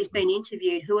see who's been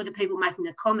interviewed, who are the people making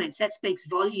the comments, that speaks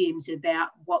volumes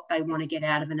about what they want to get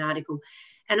out of an article.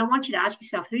 And I want you to ask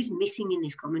yourself, who's missing in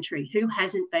this commentary? Who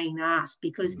hasn't been asked?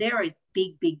 Because there are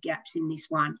big, big gaps in this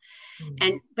one.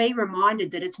 And be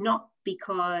reminded that it's not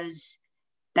because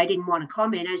they didn't want to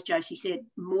comment. As Josie said,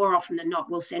 more often than not,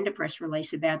 we'll send a press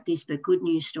release about this, but good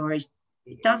news stories,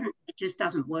 it just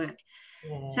doesn't work.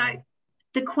 Yeah. So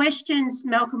the questions,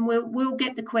 Malcolm, we'll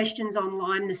get the questions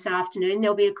online this afternoon.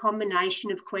 There'll be a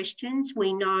combination of questions.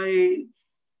 We know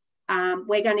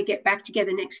we're going to get back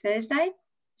together next Thursday.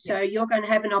 So you're going to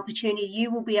have an opportunity. You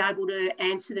will be able to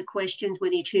answer the questions,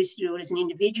 whether you choose to do it as an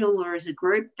individual or as a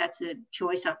group. That's a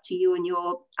choice up to you and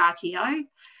your RTO.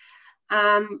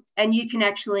 And you can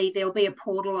actually, there'll be a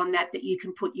portal on that you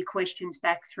can put your questions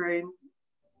back through,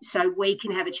 so we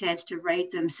can have a chance to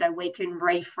read them, so we can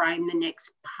reframe the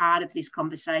next part of this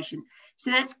conversation.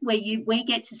 So that's where we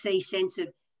get to see sense of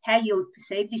how you've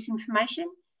perceived this information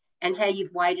and how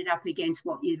you've weighed it up against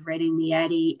what you've read in the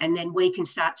ADDIE, and then we can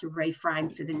start to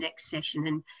reframe for the next session,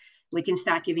 and we can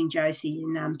start giving Josie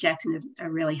and Jackson a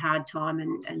really hard time.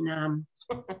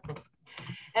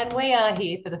 And we are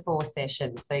here for the 4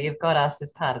 sessions, so you've got us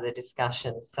as part of the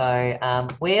discussion. So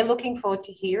we're looking forward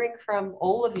to hearing from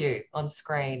all of you on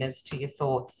screen as to your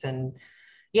thoughts, and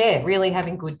really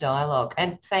having good dialogue.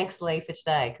 And thanks, Lee, for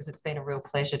today, because it's been a real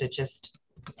pleasure to just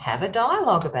have a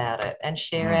dialogue about it and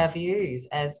share our views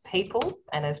as people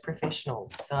and as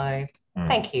professionals. So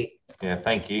thank you. Yeah,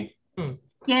 thank you.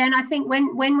 Yeah, and I think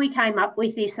when we came up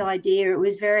with this idea, it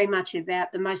was very much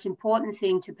about the most important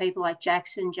thing to people like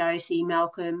Jackson, Josie,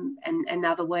 Malcolm, and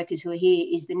other workers who are here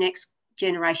is the next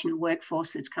generation of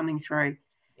workforce that's coming through.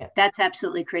 Yeah. That's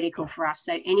absolutely critical for us.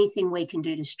 So anything we can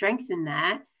do to strengthen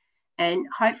that, and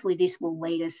hopefully this will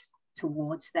lead us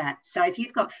towards that. So if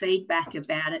you've got feedback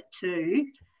about it too,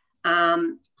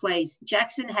 please.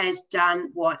 Jackson has done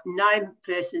what no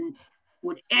person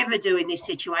would ever do in this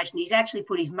situation. He's actually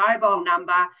put his mobile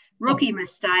number, rookie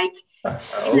mistake. All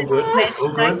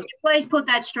good. Please put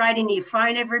that straight into your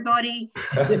phone, everybody.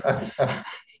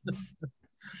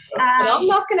 I'm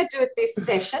not going to do it this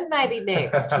session, maybe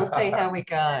next. We'll see how we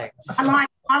go.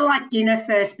 I like dinner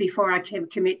first before I can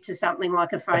commit to something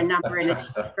like a phone number in a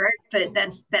group, but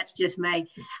that's just me.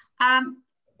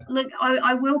 Look,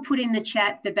 I will put in the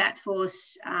chat the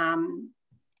BATForce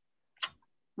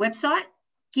website.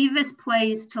 Give us,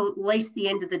 please, till at least the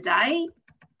end of the day,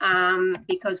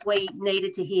 because we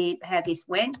needed to hear how this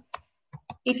went.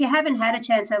 If you haven't had a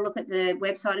chance to look at the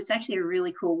website, it's actually a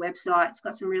really cool website. It's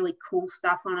got some really cool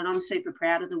stuff on it. I'm super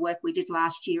proud of the work we did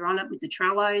last year on it with the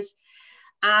Trellos.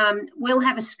 We'll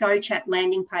have a SCOE chat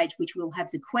landing page, which will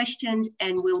have the questions,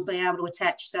 and we'll be able to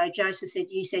attach. So Joseph said,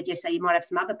 you said yesterday you might have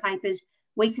some other papers.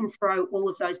 We can throw all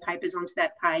of those papers onto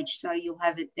that page, so you'll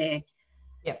have it there.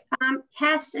 Yep.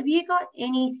 Cass, have you got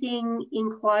anything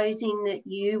in closing that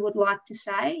you would like to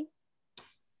say?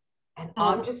 And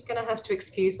I'm just going to have to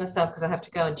excuse myself because I have to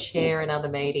go and chair another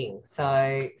meeting.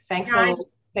 So thanks all. See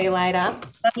you later.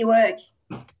 Love your work.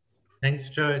 Thanks,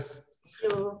 Joyce.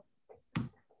 Sure.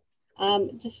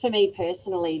 Just for me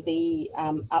personally, the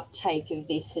uptake of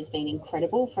this has been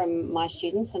incredible from my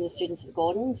students and the students at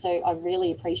Gordon. So I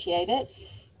really appreciate it.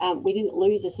 We didn't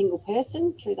lose a single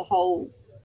person through the whole